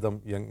ക്യാച്ച് ദം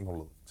യങ്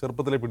എന്നുള്ളത്.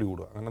 ചെറുപ്പത്തിലെ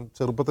പിടികൂടുക, അങ്ങനെ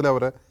ചെറുപ്പത്തിലെ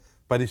അവരെ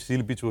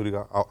പരിശീലിപ്പിച്ചു വരിക,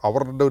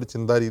 അവരുടെ ഒരു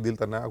ചിന്താ രീതിയിൽ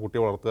തന്നെ ആ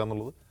കുട്ടിയെ വളർത്തുക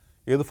എന്നുള്ളത്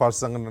ഏത്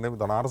ഫാഷിസ്റ്റ് സംഘടനയുടെയും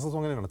ഇതാണ്. RSS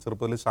അങ്ങനെയാണ്,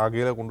 ചെറുപ്പത്തിൽ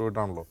ശാഖയിലെ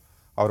കൊണ്ടുപോയിട്ടാണല്ലോ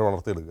അവരെ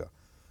വളർത്തിയെടുക്കുക.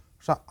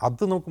 പക്ഷെ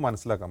അത് നമുക്ക്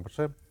മനസ്സിലാക്കാം.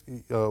 പക്ഷേ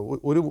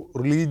ഒരു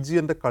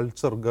റിലീജിയൻ്റെ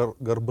കൾച്ചർ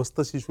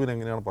ഗർഭസ്ഥ ശിശുവിനെ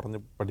എങ്ങനെയാണ് പറഞ്ഞ്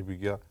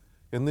പഠിപ്പിക്കുക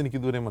എന്ന്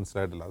എനിക്കിതുവരെ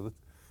മനസ്സിലായിട്ടില്ല. അത്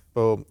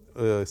ഇപ്പോൾ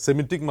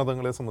സെമിറ്റിക്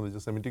മതങ്ങളെ സംബന്ധിച്ച്,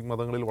 സെമിറ്റിക്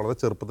മതങ്ങളിൽ വളരെ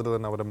ചെറുപ്പത്തിൽ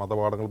തന്നെ അവരെ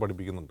മതപാഠങ്ങൾ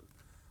പഠിപ്പിക്കുന്നുണ്ട്.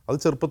 അത്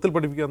ചെറുപ്പത്തിൽ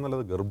പഠിപ്പിക്കുക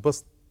എന്നല്ലാതെ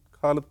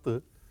ഗർഭകാലത്ത്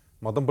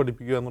മതം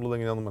പഠിപ്പിക്കുക എന്നുള്ളത്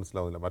എങ്ങനെയാണെന്ന്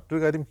മനസ്സിലാവുന്നില്ല. മറ്റൊരു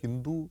കാര്യം,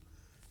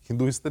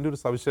 ഹിന്ദുയിസത്തിൻ്റെ ഒരു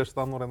സവിശേഷത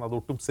എന്ന് പറയുന്നത്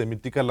അതൊട്ടും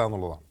സെമിറ്റിക് അല്ല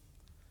എന്നുള്ളതാണ്.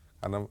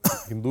 കാരണം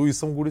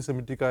ഹിന്ദുയിസം കൂടി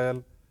സെമിറ്റിക് ആയാൽ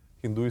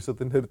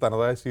ഹിന്ദുയിസത്തിൻ്റെ ഒരു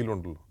തനതായ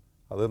ശീലമുണ്ടല്ലോ,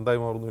 അതെന്തായി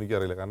മാറുന്നു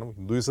എനിക്കറിയില്ല. കാരണം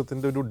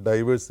ഹിന്ദുയിസത്തിൻ്റെ ഒരു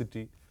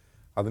ഡൈവേഴ്സിറ്റി,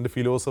 അതിൻ്റെ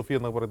ഫിലോസഫി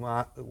എന്നൊക്കെ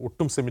പറയുന്നത്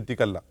ഒട്ടും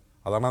സെമിറ്റിക് അല്ല.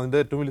 അതാണ് അതിൻ്റെ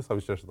ഏറ്റവും വലിയ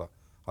സവിശേഷത.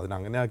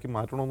 അതിനങ്ങനെ ആക്കി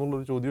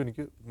മാറ്റണമെന്നുള്ളൊരു ചോദ്യം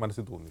എനിക്ക്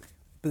മനസ്സിൽ തോന്നി.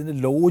 ഇപ്പം ഇതിൻ്റെ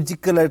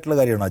ലോജിക്കലായിട്ടുള്ള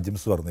കാര്യമാണ്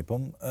അജിംസ് പറഞ്ഞത്.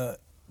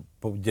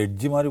 ഇപ്പം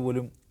ജഡ്ജിമാർ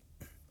പോലും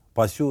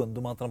പശു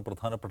എന്തുമാത്രം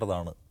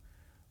പ്രധാനപ്പെട്ടതാണ്,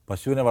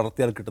 പശുവിനെ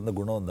വളർത്തിയാൽ കിട്ടുന്ന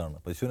ഗുണം എന്താണ്,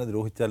 പശുവിനെ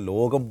ദ്രോഹിച്ചാൽ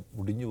ലോകം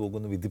മുടിഞ്ഞു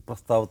പോകുന്ന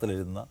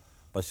വിധിപ്രസ്താവത്തിലെഴുതുന്ന,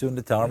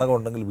 പശുവിൻ്റെ ചാണകം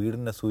ഉണ്ടെങ്കിൽ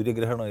വീടിന്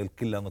സൂര്യഗ്രഹണം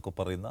ഏൽക്കില്ല എന്നൊക്കെ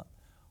പറയുന്ന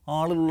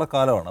ആളുള്ള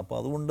കാലമാണ്. അപ്പോൾ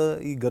അതുകൊണ്ട്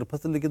ഈ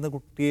ഗർഭത്തിലിരിക്കുന്ന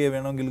കുട്ടിയെ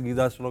വേണമെങ്കിൽ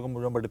ഗീതാശ്ലോകം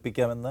മുഴുവൻ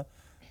പഠിപ്പിക്കാമെന്ന്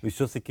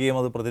വിശ്വസിക്കുകയും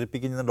അത്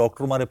പ്രചരിപ്പിക്കുന്ന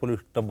ഡോക്ടർമാരെ പോലും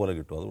ഇഷ്ടം പോലെ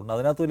കിട്ടും. അതുകൊണ്ട്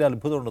അതിനകത്ത് വലിയ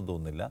അത്ഭുതം ഉണ്ടെന്ന്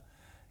തോന്നുന്നില്ല.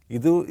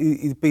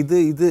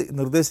 ഇത്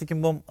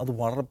നിർദ്ദേശിക്കുമ്പം അത്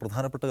വളരെ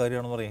പ്രധാനപ്പെട്ട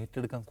കാര്യമാണെന്ന് പറയാൻ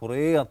ഏറ്റെടുക്കാൻ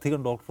കുറേ അധികം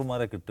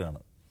ഡോക്ടർമാരെ കിട്ടുകയാണ്.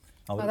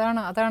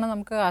 അതാണ്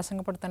നമുക്ക്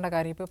ആശങ്കപ്പെടുത്തേണ്ട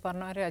കാര്യം. ഇപ്പോൾ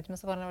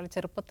അജ്മസ് പറഞ്ഞ പോലെ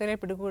ചെറുപ്പത്തിലെ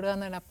പിടികൂടുക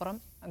എന്നതിനപ്പുറം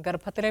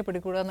ഗർഭത്തിലെ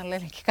പിടികൂടുക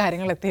എന്നുള്ളതിലേക്ക്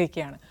കാര്യങ്ങൾ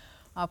എത്തിയിരിക്കുകയാണ്.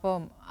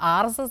 അപ്പം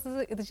RSS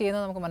ഇത്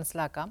ചെയ്യുന്നത് നമുക്ക്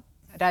മനസ്സിലാക്കാം.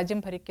 രാജ്യം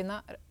ഭരിക്കുന്ന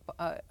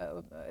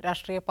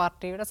രാഷ്ട്രീയ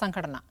പാർട്ടിയുടെ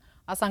സംഘടന,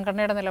 ആ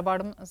സംഘടനയുടെ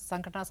നിലപാടും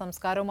സംഘടനാ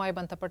സംസ്കാരവുമായി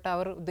ബന്ധപ്പെട്ട്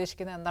അവർ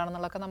ഉദ്ദേശിക്കുന്നത്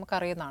എന്താണെന്നുള്ളതൊക്കെ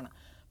നമുക്കറിയുന്നതാണ്.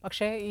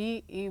 പക്ഷേ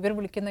ഇവർ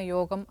വിളിക്കുന്ന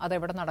യോഗം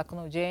അതെവിടെ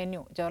നടക്കുന്നു?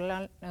 JNU,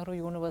 Jawaharlal Nehru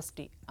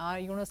university. ആ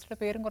യൂണിവേഴ്സിറ്റിയുടെ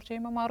പേരും കുറച്ച്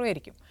കഴിയുമ്പോൾ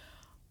മാറുമായിരിക്കും.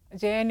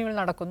 JNU-ൽ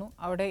നടക്കുന്നു.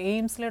 അവിടെ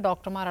എയിംസിലെ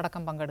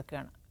ഡോക്ടർമാരടക്കം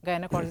പങ്കെടുക്കുകയാണ്,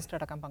 ഗൈനക്കോളജിസ്റ്റ്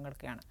അടക്കം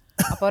പങ്കെടുക്കുകയാണ്.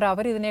 അപ്പോൾ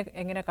അവരിതിനെ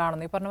എങ്ങനെ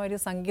കാണുന്നു? ഈ പറഞ്ഞ മാതിരി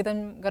സംഗീതം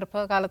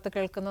ഗർഭകാലത്ത്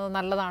കേൾക്കുന്നത്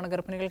നല്ലതാണ്,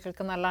 ഗർഭിണികൾ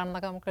കേൾക്കുന്നത്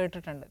നല്ലതാണെന്നൊക്കെ നമുക്ക്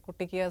കേട്ടിട്ടുണ്ട്.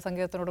 കുട്ടിക്ക്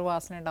സംഗീതത്തിനോട്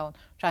വാസന ഉണ്ടാവും.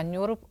 പക്ഷെ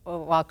 500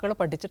 വാക്കുകൾ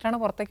പഠിച്ചിട്ടാണ്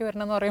പുറത്തേക്ക്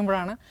വരണമെന്ന്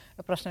പറയുമ്പോഴാണ്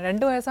പ്രശ്നം.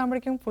 2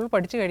 വയസ്സാകുമ്പോഴേക്കും ഫുൾ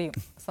പഠിച്ചു കഴിയും.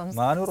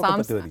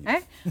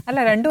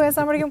 2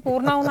 വയസ്സാകുമ്പോഴേക്കും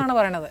പൂർണ്ണമാവുമെന്നാണ്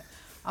പറയണത്.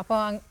 അപ്പോൾ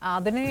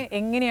അതിന്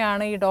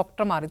എങ്ങനെയാണ് ഈ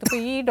ഡോക്ടർമാർ,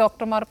 ഇതിപ്പോൾ ഈ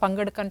ഡോക്ടർമാർ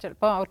പങ്കെടുക്കാൻ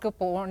ചിലപ്പോൾ അവർക്ക്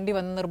പോകേണ്ടി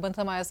വന്ന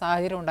നിർബന്ധമായ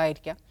സാഹചര്യം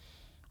ഉണ്ടായിരിക്കാം.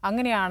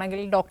 അങ്ങനെയാണെങ്കിൽ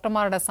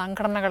ഡോക്ടർമാരുടെ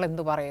സംഘടനകൾ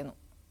എന്തു പറയുന്നു?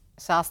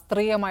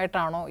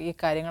 ശാസ്ത്രീയമായിട്ടാണോ ഈ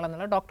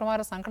കാര്യങ്ങളെന്നുള്ള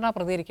ഡോക്ടർമാരുടെ സംഘടന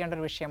പ്രതികരിക്കേണ്ട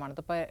ഒരു വിഷയമാണ്.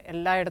 ഇതിപ്പോൾ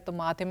എല്ലായിടത്തും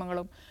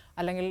മാധ്യമങ്ങളും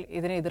അല്ലെങ്കിൽ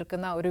ഇതിനെ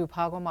എതിർക്കുന്ന ഒരു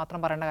വിഭാഗവും മാത്രം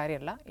പറയേണ്ട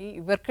കാര്യമല്ല.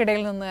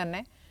 ഇവർക്കിടയിൽ നിന്ന്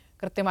തന്നെ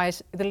കൃത്യമായ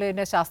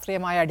ഇതിൻ്റെ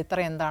ശാസ്ത്രീയമായ അടിത്തറ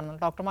എന്താണെന്ന്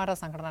ഡോക്ടർമാരുടെ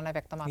സംഘടന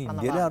വ്യക്തമാക്കണം.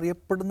 ഇന്ത്യയിലെ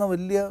അറിയപ്പെടുന്ന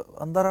വലിയ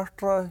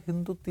അന്താരാഷ്ട്ര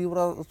ഹിന്ദു തീവ്ര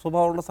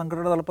സ്വഭാവമുള്ള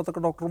സംഘടനയുടെ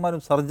തലപ്പത്തൊക്കെ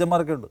ഡോക്ടർമാരും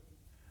സർജന്മാരൊക്കെ ഉണ്ട്.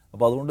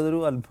 അപ്പോൾ അതുകൊണ്ട് ഇതൊരു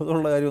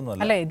അത്ഭുതമുള്ള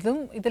കാര്യമൊന്നുമല്ല. അല്ല,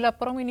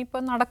 ഇതിലപ്പുറം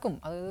ഇനിയിപ്പോൾ നടക്കും,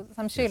 അത്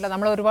സംശയമില്ല.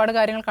 നമ്മൾ ഒരുപാട്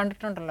കാര്യങ്ങൾ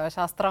കണ്ടിട്ടുണ്ടല്ലോ,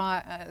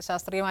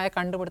 ശാസ്ത്രീയമായ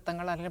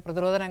കണ്ടുപിടുത്തങ്ങൾ, അല്ലെങ്കിൽ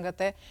പ്രതിരോധ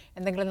രംഗത്തെ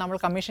എന്തെങ്കിലും നമ്മൾ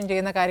കമ്മീഷൻ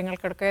ചെയ്യുന്ന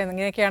കാര്യങ്ങൾക്കൊക്കെ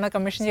എങ്ങനെയൊക്കെയാണ്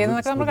കമ്മീഷൻ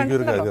ചെയ്യുന്നതൊക്കെ നമ്മൾ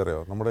കണ്ടിട്ടുണ്ടല്ലോ.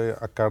 അറിയാം, നമ്മുടെ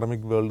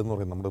അക്കാഡമിക് വേൾഡ് എന്ന്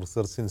പറയുന്നത് നമ്മുടെ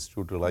റിസർച്ച്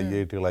ഇൻസ്റ്റിറ്റ്യൂട്ടുകൾ,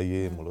 IITകൾ,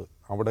 IIMകൾ,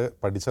 അവിടെ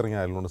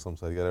പഠിച്ചിറങ്ങിയ ആയതുകൊണ്ട്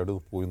സംസാരിക്കുക, അവിടെ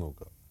പോയി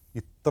നോക്കുക.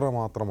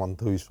 ഇത്രമാത്രം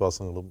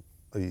അന്ധവിശ്വാസങ്ങളും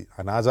ഈ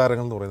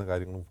അനാചാരങ്ങൾ എന്ന് പറയുന്ന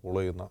കാര്യങ്ങളും ഫോളോ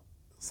ചെയ്യുന്ന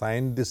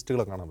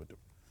സയൻറ്റിസ്റ്റുകളെ കാണാൻ പറ്റും.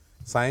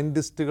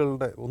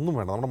 സയൻറ്റിസ്റ്റുകളുടെ ഒന്നും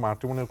വേണ്ട, നമ്മുടെ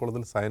മാട്രിമോണിയൽ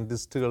കോളേജിൽ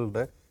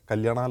സയൻറ്റിസ്റ്റുകളുടെ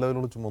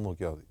കല്യാണാലോചനയോട് ചുമ്മാ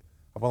നോക്കിയാൽ മതി.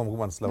 അപ്പോൾ നമുക്ക്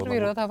മനസ്സിലാവും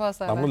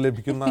നമ്മൾ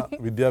ലഭിക്കുന്ന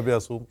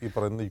വിദ്യാഭ്യാസവും ഈ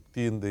പറയുന്ന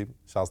യുക്തിചിന്തയും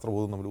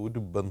ശാസ്ത്രബോധവും തമ്മിൽ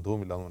ഒരു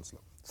ബന്ധവും ഇല്ലാന്ന്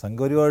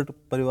മനസ്സിലാവും.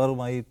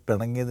 പരിവാറുമായി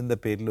പിണങ്ങിയതിൻ്റെ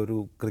പേരിൽ ഒരു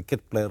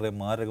ക്രിക്കറ്റ് പ്ലെയറെ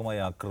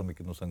മാരകമായി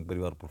ആക്രമിക്കുന്നു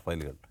സംഘപരിവാർ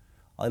പ്രൊഫൈലുകൾ.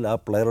 അതിൽ ആ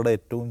പ്ലെയറുടെ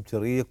ഏറ്റവും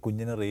ചെറിയ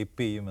കുഞ്ഞിനെ റേപ്പ്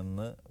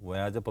ചെയ്യുമെന്ന്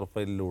വ്യാജ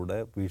പ്രൊഫൈലിലൂടെ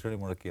ഭീഷണി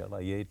മുഴക്കിയാണ്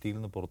IITയിൽ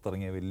നിന്ന്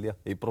പുറത്തിറങ്ങിയ വലിയ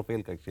ഹൈ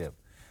പ്രൊഫൈൽ കക്ഷിയാണ്.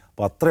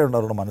 അപ്പോൾ അത്രയുണ്ട്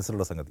അവരുടെ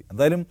മനസ്സിലുള്ള സംഗതി.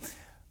 എന്തായാലും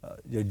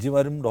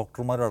ജഡ്ജിമാരും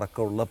ഡോക്ടർമാരും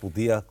അടക്കമുള്ള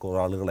പുതിയ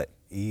ആളുകളെ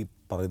ഈ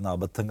പറയുന്ന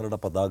അബദ്ധങ്ങളുടെ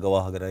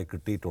പതാകവാഹകരായി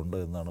കിട്ടിയിട്ടുണ്ട്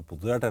എന്നാണ്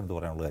പുതുതായിട്ട് എനിക്ക്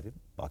പറയാനുള്ള കാര്യം.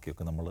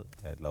 ബാക്കിയൊക്കെ നമ്മൾ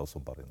എല്ലാ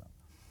ദിവസവും പറയുന്നതാണ്.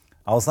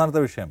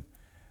 അവസാനത്തെ വിഷയം,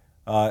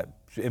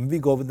 MV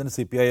ഗോവിന്ദൻ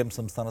CPIM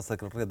സംസ്ഥാന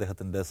സെക്രട്ടറി,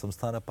 അദ്ദേഹത്തിൻ്റെ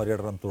സംസ്ഥാന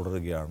പര്യടനം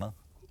തുടരുകയാണ്.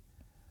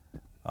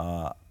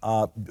 ആ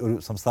ഒരു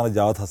സംസ്ഥാന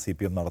ജാഥ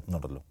CPM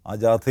നടത്തുന്നുണ്ടല്ലോ. ആ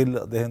ജാഥയിൽ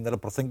അദ്ദേഹം ഇന്നലെ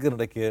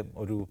പ്രസംഗത്തിനിടയ്ക്ക്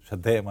ഒരു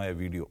ശ്രദ്ധേയമായ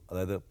വീഡിയോ,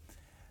 അതായത്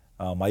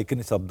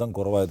മൈക്കിന് ശബ്ദം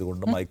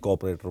കുറവായതുകൊണ്ട് മൈക്ക്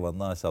ഓപ്പറേറ്റർ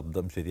വന്ന് ആ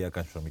ശബ്ദം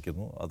ശരിയാക്കാൻ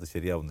ശ്രമിക്കുന്നു, അത്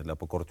ശരിയാവുന്നില്ല.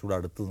 അപ്പോൾ കുറച്ചുകൂടെ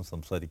അടുത്ത് നിന്ന്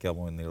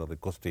സംസാരിക്കാമോ എന്ന്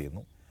റിക്വസ്റ്റ്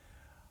ചെയ്യുന്നു.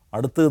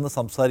 അടുത്ത് നിന്ന്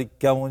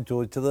സംസാരിക്കാമോ എന്ന്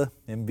ചോദിച്ചത്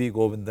MV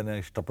ഗോവിന്ദനെ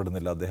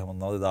ഇഷ്ടപ്പെടുന്നില്ല. അദ്ദേഹം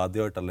ഒന്നാമത് ഇത്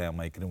ആദ്യമായിട്ടല്ല ആ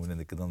മൈക്കിന് മുന്നിൽ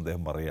നിൽക്കുന്നതെന്ന്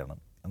അദ്ദേഹം പറയുകയാണ്.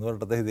 എന്ന്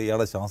പറഞ്ഞിട്ട് അദ്ദേഹം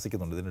ഇയാളെ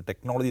ശാസിക്കുന്നുണ്ട്. ഇതിന്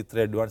ടെക്നോളജി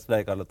ഇത്രയും അഡ്വാൻസ്ഡ്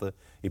ആയ കാലത്ത്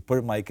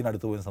ഇപ്പോഴും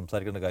മൈക്കിനടുത്ത് പോയി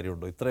സംസാരിക്കേണ്ട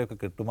കാര്യമുണ്ടോ? ഇത്രയൊക്കെ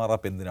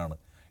കെട്ടുമാറാപ്പ് എന്തിനാണ്?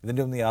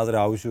 ഇതിൻ്റെ ഒന്നും യാതൊരു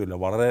ആവശ്യമില്ല.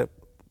 വളരെ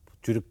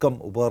ചുരുക്കം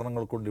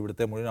ഉപകരണങ്ങൾ കൊണ്ട്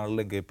ഇവിടുത്തെ മുഴുവൻ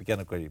ആളുകളെയും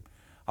കേൾപ്പിക്കാനൊക്കെ കഴിയും.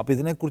 അപ്പോൾ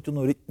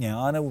ഇതിനെക്കുറിച്ചൊന്നും ഒരു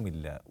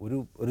ജ്ഞാനവുമില്ല,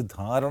 ഒരു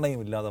ധാരണയും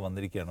ഇല്ലാതെ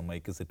വന്നിരിക്കുകയാണ്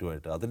മൈക്ക്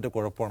സെറ്റുമായിട്ട്. അതിൻ്റെ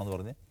കുഴപ്പമാണെന്ന്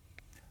പറഞ്ഞ്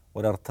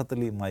ഒരർത്ഥത്തിൽ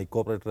ഈ മൈക്ക്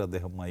ഓപ്പറേറ്റർ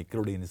അദ്ദേഹം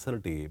മൈക്കിലൂടെ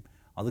ഇൻസൾട്ട് ചെയ്യുകയും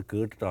അത്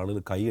കേട്ടിട്ട്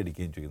ആളുകൾ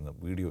കൈയടിക്കുകയും ചെയ്യുന്ന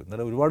വീഡിയോ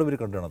ഇന്നലെ ഒരുപാട് പേര്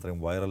കണ്ടാണ്. അത്രയും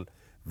വൈറൽ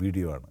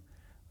വീഡിയോ ആണ്.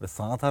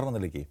 സാധാരണ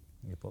നിലയ്ക്ക്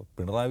ഇപ്പോൾ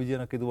പിണറായി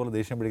വിജയനൊക്കെ ഇതുപോലെ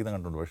ദേഷ്യം പിടിക്കുന്ന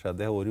കണ്ടിട്ടുണ്ട്. പക്ഷേ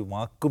അദ്ദേഹം ഒരു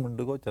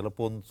വാക്കുമുണ്ടുകോ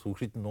ചിലപ്പോൾ ഒന്ന്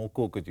സൂക്ഷിച്ച്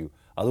നോക്കുകയൊക്കെ ചെയ്യും,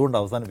 അതുകൊണ്ട്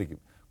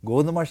അവസാനിപ്പിക്കും.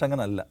 ഗോവിന്ദ മാഷ്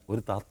അങ്ങനല്ല,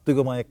 ഒരു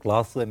താത്വികമായ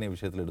ക്ലാസ് തന്നെ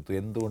വിഷയത്തിലെടുത്തു.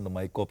 എന്തുകൊണ്ട്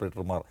മൈക്ക്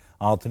ഓപ്പറേറ്റർമാർ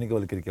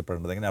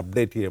ആധുനികവൽക്കരിക്കപ്പെടേണ്ടത്, എങ്ങനെ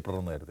അപ്ഡേറ്റ്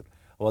ചെയ്യപ്പെടണമെന്ന കാര്യത്തിൽ.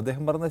 അപ്പോൾ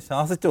അദ്ദേഹം പറഞ്ഞത്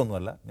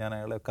ശാസിച്ചൊന്നുമല്ല, ഞാൻ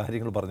അയാളെ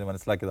കാര്യങ്ങൾ പറഞ്ഞ്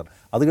മനസ്സിലാക്കിയതാണ്.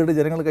 അത് കേട്ട്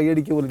ജനങ്ങൾ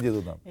കൈയടിക്കുക പോലും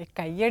ചെയ്തതാണ്. ഈ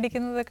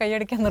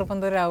കൈയടിക്കാൻ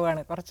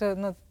നിർബന്ധരാവുകയാണ്. കുറച്ച്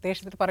ഒന്ന്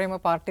ദേഷ്യത്തിൽ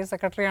പറയുമ്പോൾ പാർട്ടി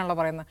സെക്രട്ടറി ആണല്ലോ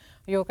പറയുന്നത്,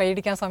 അയ്യോ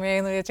കൈയടിക്കാൻ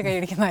സമയമായി എന്ന് വിചാരിച്ച്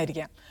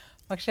കൈയടിക്കുന്നതായിരിക്കാം.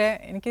 പക്ഷേ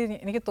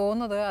എനിക്ക്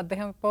തോന്നുന്നത്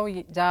അദ്ദേഹം ഇപ്പോൾ ഈ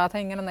ജാഥ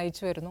ഇങ്ങനെ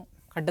നയിച്ചു വരുന്നു,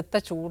 കടുത്ത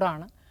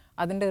ചൂടാണ്,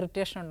 അതിൻ്റെ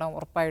ഇറിറ്റേഷൻ ഉണ്ടാകും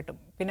ഉറപ്പായിട്ടും.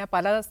 പിന്നെ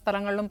പല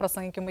സ്ഥലങ്ങളിലും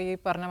പ്രസംഗിക്കുമ്പോൾ ഈ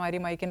പറഞ്ഞ മാതിരി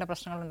മൈക്കിൻ്റെ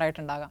പ്രശ്നങ്ങൾ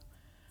ഉണ്ടായിട്ടുണ്ടാകാം.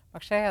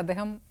 പക്ഷേ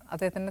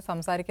അദ്ദേഹത്തിൻ്റെ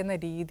സംസാരിക്കുന്ന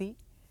രീതി,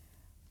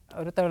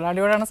 ഒരു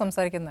തൊഴിലാളിയോടാണ്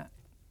സംസാരിക്കുന്നത്.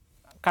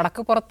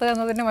 കടക്ക് പുറത്ത്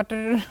എന്നതിൻ്റെ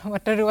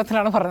മറ്റൊരു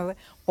രൂപത്തിലാണ് പറഞ്ഞത്.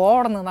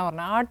 പോടന്നെന്നാണ്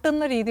പറഞ്ഞത്.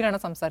 ആട്ടുന്ന രീതിയിലാണ്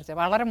സംസാരിച്ചത്.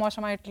 വളരെ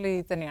മോശമായിട്ടുള്ള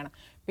രീതി തന്നെയാണ്.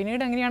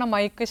 പിന്നീട് എങ്ങനെയാണ്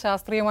മൈക്ക്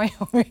ശാസ്ത്രീയമായി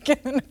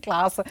ഉപയോഗിക്കുന്ന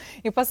ക്ലാസ്.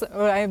 ഇപ്പം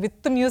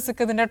വിത്ത്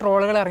മ്യൂസിക് ഇതിൻ്റെ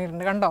ട്രോളുകൾ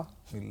ഇറങ്ങിയിട്ടുണ്ട്, കണ്ടോ?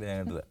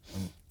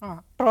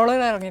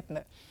 ട്രോളുകൾ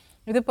ഇറങ്ങിയിട്ടുണ്ട്.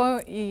 ഇതിപ്പോൾ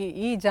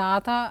ഈ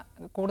ജാഥ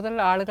കൂടുതൽ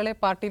ആളുകളെ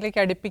പാർട്ടിയിലേക്ക്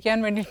അടുപ്പിക്കാൻ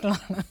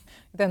വേണ്ടിയിട്ടുള്ളതാണ്.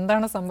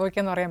 ഇതെന്താണ്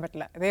സംഭവിക്കുകയെന്ന് പറയാൻ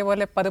പറ്റില്ല.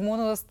 ഇതേപോലെ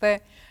 13 ദിവസത്തെ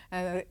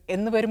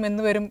എന്ന്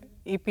വരും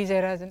EP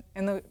ജയരാജൻ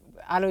എന്ന്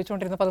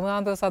ആലോചിച്ചുകൊണ്ടിരുന്ന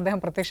 13-ാം ദിവസം അദ്ദേഹം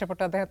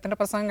പ്രത്യക്ഷപ്പെട്ടു. അദ്ദേഹത്തിൻ്റെ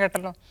പ്രസംഗം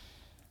കേട്ടല്ലോ.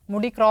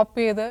 മുടി ക്രോപ്പ്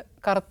ചെയ്ത്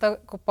കറുത്ത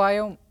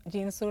കുപ്പായവും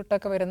ജീൻസും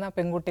ഇട്ടൊക്കെ വരുന്ന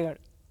പെൺകുട്ടികൾ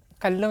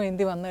കല്ലും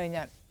എന്തി വന്നു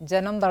കഴിഞ്ഞാൽ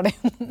ജനം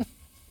തടയും.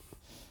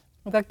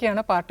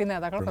 ഇതൊക്കെയാണ് പാർട്ടി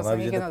നേതാക്കൾ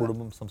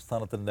പ്രസംഗിക്കുന്നത്.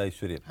 സംസ്ഥാനത്തിൻ്റെ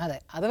ഐശ്വര്യം. അതെ,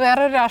 അത്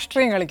വേറൊരു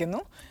രാഷ്ട്രീയം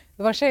കളിക്കുന്നു.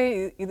 പക്ഷേ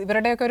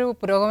ഇവരുടെയൊക്കെ ഒരു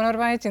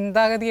പുരോഗമനപരമായ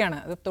ചിന്താഗതിയാണ്.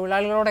 അത്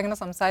തൊഴിലാളികളോട് എങ്ങനെ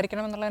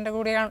സംസാരിക്കണം എന്നുള്ളതിൻ്റെ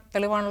കൂടിയാണ്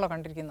തെളിവാണല്ലോ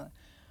കണ്ടിരിക്കുന്നത്.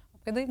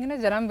 അപ്പോൾ ഇത് ഇങ്ങനെ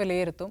ജനം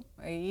വിലയിരുത്തും.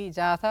 ഈ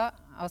ജാഥ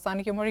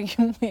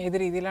അവസാനിക്കുമ്പോഴേക്കും ഏത്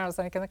രീതിയിലാണ്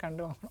അവസാനിക്കുന്നത്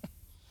കണ്ടു പോകണം.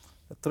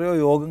 എത്രയോ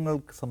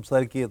യോഗങ്ങൾക്ക്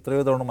സംസാരിക്കുക,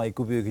 എത്രയോ തവണ മൈക്ക്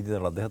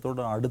ഉപയോഗിച്ചതാണ്.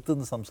 അദ്ദേഹത്തോട് അടുത്ത്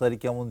നിന്ന്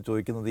സംസാരിക്കാമോ എന്ന്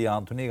ചോദിക്കുന്നത് ഈ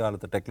ആധുനിക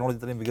കാലത്ത്, ടെക്നോളജി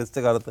ഇത്രയും വികസിച്ച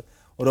കാലത്ത്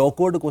ഒരു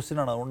ഓക്വേർഡ്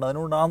ക്വസ്റ്റ്യനാണ്.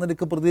 അതിനോട് ആ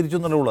നിലയ്ക്ക് പ്രതികരിച്ചു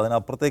എന്നല്ലേ ഉള്ളൂ.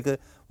 അതിനപ്പുറത്തേക്ക്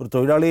ഒരു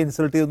തൊഴിലാളിയെ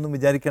ഇൻസൾട്ട് ചെയ്തൊന്നും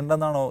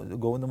വിചാരിക്കേണ്ടെന്നാണോ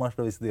ഗോവിന്ദ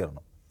മാഷിൻ്റെ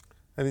വിശദീകരണം?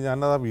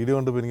 ഞാനത് ആ വീഡിയോ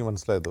കണ്ടപ്പോൾ എനിക്ക്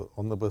മനസ്സിലായത്,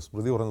 ഒന്ന് ഇപ്പോൾ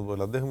സ്മൃതി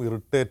പറഞ്ഞതുപോലെ അദ്ദേഹം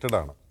ഇറിറ്റേറ്റഡ്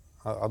ആണ്.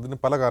 അതിന്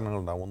പല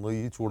കാരണങ്ങളുണ്ടാകും. ഒന്ന്,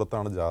 ഈ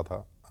ചൂടത്താണ് ജാഥ.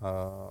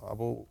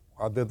 അപ്പോൾ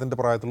അദ്ദേഹത്തിൻ്റെ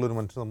പ്രായത്തിലുള്ള ഒരു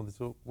മനുഷ്യനെ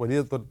സംബന്ധിച്ച് വലിയ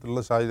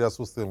തരത്തിലുള്ള ശാരീരിക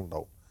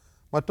അസ്വസ്ഥതകളുണ്ടാവും.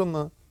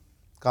 മറ്റൊന്ന്,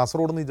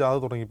 കാസർഗോഡ് നിന്ന് ഈ ജാഥ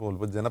തുടങ്ങിയപ്പോൾ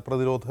ഇപ്പോൾ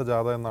ജനപ്രതിരോധ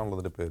ജാഥ എന്നാണല്ലോ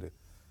അതിൻ്റെ പേര്.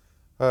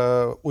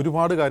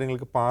 ഒരുപാട്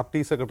കാര്യങ്ങൾക്ക് പാർട്ടി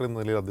സെക്രട്ടറി എന്ന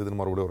നിലയിൽ അദ്ദേഹത്തിന്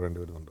മറുപടി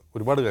പറയേണ്ടി വരുന്നുണ്ട്.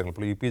 ഒരുപാട് കാര്യങ്ങൾ,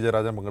 ഇപ്പോൾ EP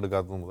ജയരാജൻ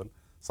പങ്കെടുക്കാത്തത് മുതൽ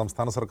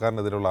സംസ്ഥാന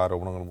സർക്കാരിനെതിരെയുള്ള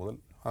ആരോപണങ്ങൾ മുതൽ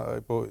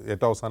ഇപ്പോൾ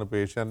ഏറ്റവും അവസാനം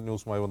ഇപ്പോൾ ഏഷ്യാനെറ്റ്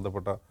ന്യൂസുമായി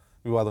ബന്ധപ്പെട്ട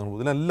വിവാദങ്ങൾ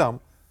മുതൽ ഇതിനെല്ലാം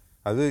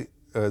അത്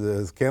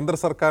കേന്ദ്ര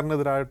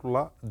സർക്കാരിനെതിരായിട്ടുള്ള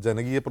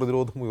ജനകീയ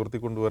പ്രതിരോധം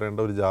ഉയർത്തിക്കൊണ്ടുവരേണ്ട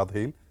ഒരു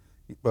ജാഥയിൽ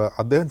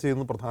അദ്ദേഹം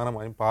ചെയ്യുന്നത്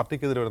പ്രധാനമായും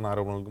പാർട്ടിക്കെതിരെ വരുന്ന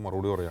ആരോപണങ്ങൾക്ക്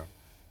മറുപടി പറയുകയാണ്.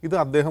 ഇത്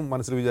അദ്ദേഹം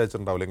മനസ്സിൽ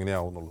വിചാരിച്ചിട്ടുണ്ടാവില്ല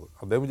എങ്ങനെയാവുന്നുള്ളത്.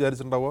 അദ്ദേഹം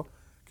വിചാരിച്ചിട്ടുണ്ടാവുക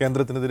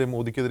കേന്ദ്രത്തിനെതിരെ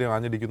മോദിക്കെതിരെ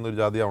ആഞ്ഞടിക്കുന്ന ഒരു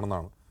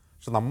ജാതിയാവണമെന്നാണ്.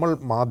 പക്ഷെ നമ്മൾ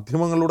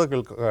മാധ്യമങ്ങളിലൂടെ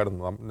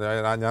കേൾക്കുന്നത്,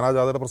 ഞാൻ ആ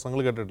ജാഥയുടെ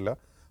പ്രസംഗങ്ങൾ കേട്ടിട്ടില്ല,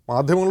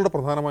 മാധ്യമങ്ങളുടെ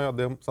പ്രധാനമായും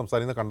അദ്ദേഹം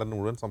സംസാരിക്കുന്ന കണ്ടന്റ്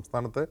മുഴുവൻ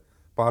സംസ്ഥാനത്തെ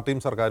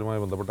പാർട്ടിയും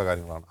സർക്കാരുമായി ബന്ധപ്പെട്ട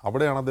കാര്യങ്ങളാണ്.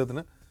 അവിടെയാണ്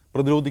അദ്ദേഹത്തിന്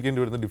പ്രതിരോധിക്കേണ്ടി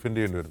വരുന്നു, ഡിഫെൻഡ്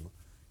ചെയ്യേണ്ടി വരുന്നു.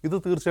 ഇത്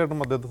തീർച്ചയായിട്ടും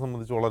അദ്ദേഹത്തെ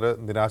സംബന്ധിച്ച് വളരെ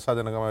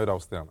നിരാശാജനകമായ ഒരു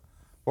അവസ്ഥയാണ്.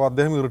 അപ്പോൾ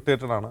അദ്ദേഹം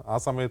ഇറിറ്റേറ്റഡ് ആണ്. ആ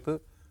സമയത്ത്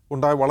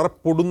വളരെ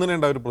പൊടുന്നനെ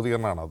ഉണ്ടായ ഒരു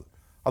പ്രതികരണമാണ്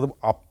അത്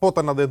അപ്പോൾ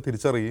തന്നെ അദ്ദേഹം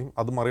തിരിച്ചറിയുകയും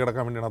അത്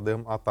മറികടക്കാൻ വേണ്ടിയാണ്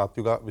അദ്ദേഹം ആ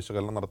താത്വിക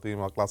വിശകലനം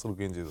നടത്തുകയും ആ ക്ലാസ്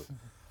എടുക്കുകയും ചെയ്തത്.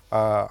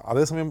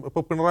 അതേസമയം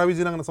ഇപ്പോൾ പിണറായി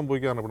വിജയൻ അങ്ങനെ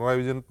സംഭവിക്കാറുണ്ട്. പിണറായി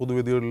വിജയൻ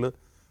പൊതുവേദികളിൽ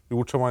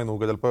രൂക്ഷമായി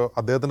നോക്കുക. ചിലപ്പോൾ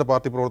അദ്ദേഹത്തിൻ്റെ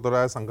പാർട്ടി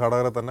പ്രവർത്തകരായ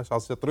സംഘാടകരെ തന്നെ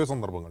ശാസിച്ച എത്രയോ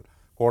സന്ദർഭങ്ങൾ.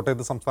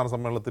 കോട്ടയത്ത് സംസ്ഥാന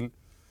സമ്മേളനത്തിൽ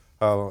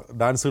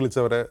ഡാൻസ്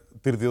കളിച്ചവരെ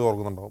തിരുത്തിയത്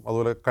ഓർക്കുന്നുണ്ടാവും.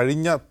 അതുപോലെ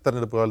കഴിഞ്ഞ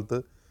തെരഞ്ഞെടുപ്പ് കാലത്ത്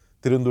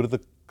തിരുവനന്തപുരത്ത്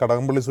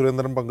കടകംപള്ളി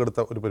സുരേന്ദ്രൻ പങ്കെടുത്ത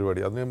ഒരു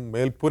പരിപാടി, അതിന്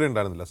മേൽപ്പൂര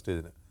ഉണ്ടായിരുന്നില്ല,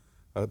 സ്റ്റേജിന്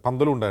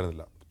പന്തലും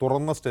ഉണ്ടായിരുന്നില്ല,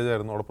 തുറന്ന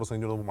സ്റ്റേജായിരുന്നു. അവിടെ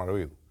പ്രസംഗിച്ചു മഴ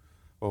പെയ്തു.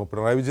 അപ്പോൾ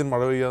പിണറായി വിജയൻ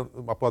മഴ പെയ്യാൻ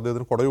അപ്പോൾ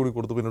അദ്ദേഹത്തിന് കുടയൂടി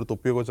കൊടുത്തു. പിന്നെ ഒരു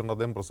തൊപ്പിയൊക്കെ വെച്ചിട്ട്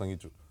അദ്ദേഹം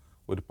പ്രസംഗിച്ചു.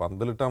 ഒരു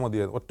പന്തലിട്ടാൽ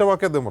മതിയായിരുന്നു, ഒറ്റ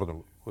വാക്കേ അദ്ദേഹം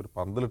പറഞ്ഞുള്ളൂ, ഒരു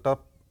പന്തലിട്ടാൽ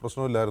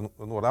പ്രശ്നമില്ലായിരുന്നു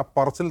എന്ന് പറയാം. ആ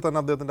പറച്ചിൽ തന്നെ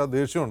അദ്ദേഹത്തിൻ്റെ ആ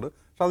ദേഷ്യമുണ്ട്.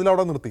 പക്ഷെ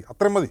അതിലവിടെ നിർത്തി,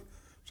 അത്രയും മതി.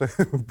 പക്ഷേ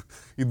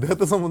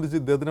ഇദ്ദേഹത്തെ സംബന്ധിച്ച്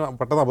ഇദ്ദേഹത്തിന്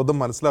പെട്ടെന്ന് അബദ്ധം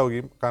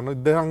മനസ്സിലാവുകയും, കാരണം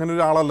ഇദ്ദേഹം അങ്ങനെ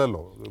ഒരു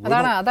ആളല്ലല്ലോ,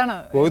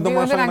 ഗോവിന്ദ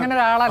മാഷ്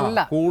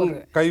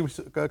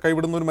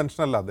കൈവിടുന്ന ഒരു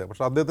മനുഷ്യനല്ല അദ്ദേഹം.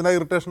 പക്ഷെ അദ്ദേഹത്തിൻ്റെ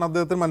ഇറിറ്റേഷൻ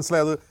അദ്ദേഹത്തിന്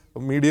മനസ്സിലായത്,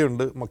 മീഡിയ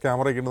ഉണ്ട്,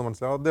 ക്യാമറയൊക്കെ ഉണ്ടെന്ന്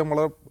മനസ്സിലാവും. അദ്ദേഹം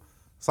വളരെ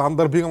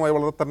സാന്ദർഭികമായി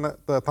വളരെ തന്നെ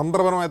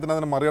തന്ത്രപരമായി തന്നെ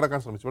അതിനെ മറികടക്കാൻ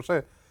ശ്രമിച്ചു. പക്ഷേ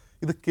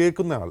ഇത്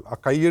കേൾക്കുന്ന ആൾ, ആ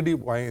കയ്യടി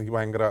എനിക്ക്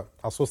ഭയങ്കര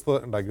അസ്വസ്ഥത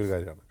ഉണ്ടാക്കിയൊരു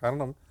കാര്യമാണ്.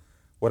 കാരണം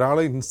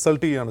ഒരാളെ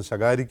ഇൻസൾട്ട് ചെയ്യുകയാണ്,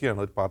 ശകാരിക്കുകയാണ്,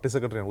 ഒരു പാർട്ടി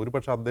സെക്രട്ടറിയാണ്, ഒരു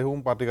പക്ഷേ അദ്ദേഹവും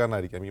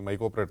പാർട്ടിക്കാരനായിരിക്കാം, ഈ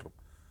മൈക്ക് ഓപ്പറേറ്ററും.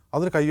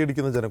 അതിന്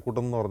കൈയടിക്കുന്ന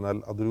ജനക്കൂട്ടം എന്ന് പറഞ്ഞാൽ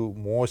അതൊരു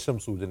മോശം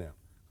സൂചനയാണ്.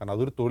 കാരണം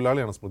അതൊരു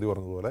തൊഴിലാളിയാണ്, സ്മൃതി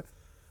പറഞ്ഞതുപോലെ.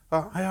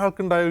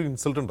 അയാൾക്കുണ്ടായ ഒരു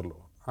ഇൻസൾട്ട് ഉണ്ടല്ലോ,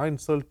 ആ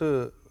ഇൻസൾട്ട്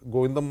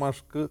ഗോവിന്ദൻ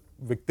മാഷ്ക്ക്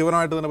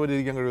വ്യക്തിപരമായിട്ട് തന്നെ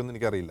പരിഹരിക്കാൻ കഴിയുമെന്ന്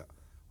എനിക്കറിയില്ല.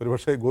 ഒരു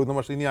പക്ഷേ ഗോവിന്ദൻ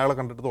മാഷ് ഇനി അയാളെ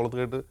കണ്ടിട്ട് തോളത്ത്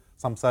കേട്ട്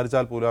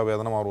സംസാരിച്ചാൽ പോലും ആ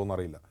വേദന മാറുമെന്ന്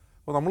അറിയില്ല.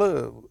 അപ്പോൾ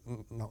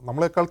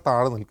നമ്മളെക്കാൾ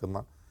താഴെ നിൽക്കുന്ന,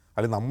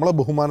 അല്ലെങ്കിൽ നമ്മളെ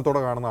ബഹുമാനത്തോടെ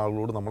കാണുന്ന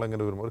ആളുകളോട്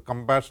നമ്മളെങ്ങനെ വരുമ്പോൾ ഒരു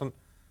കമ്പാഷൻ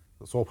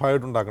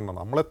സ്വാഭാവികമായിട്ട് ഉണ്ടാക്കേണ്ടതാണ്.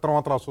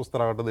 നമ്മളെത്രമാത്രം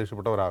അസ്വസ്ഥരാകട്ടെ,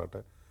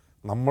 ദേഷ്യപ്പെട്ടവരാകട്ടെ,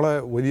 നമ്മളെ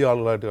വലിയ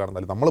ആളുകളായിട്ട് കാണുന്ന,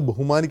 അല്ലെങ്കിൽ നമ്മളെ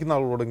ബഹുമാനിക്കുന്ന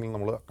ആളുകളോടെങ്കിലും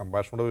നമ്മൾ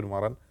കമ്പാഷനോടെ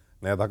പെരുമാറാൻ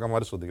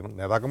നേതാക്കന്മാർ ശ്രദ്ധിക്കണം.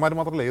 നേതാക്കന്മാർ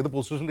മാത്രമല്ല, ഏത്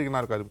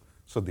പൊസിഷനിലിരിക്കുന്ന ആൾക്കാരും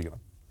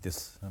ശ്രദ്ധിക്കണം.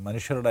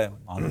 മനുഷ്യരുടെ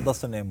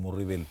അന്തസ്സിനെ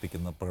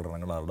മുറിവേൽപ്പിക്കുന്ന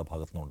പ്രകടനങ്ങൾ ആരുടെ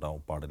ഭാഗത്തുനിന്നും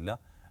ഉണ്ടാവാൻ പാടില്ല.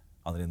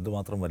 അതിന്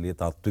എന്തുമാത്രം വലിയ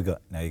താത്വിക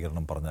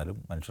ന്യായീകരണം പറഞ്ഞാലും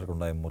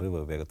മനുഷ്യർക്കുണ്ടായ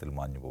മുറിവ് വേഗത്തിൽ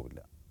മാഞ്ഞു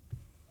പോവില്ല.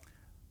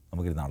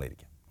 നമുക്കിത് നാളെ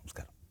ഇരിക്കാം.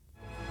 നമസ്കാരം.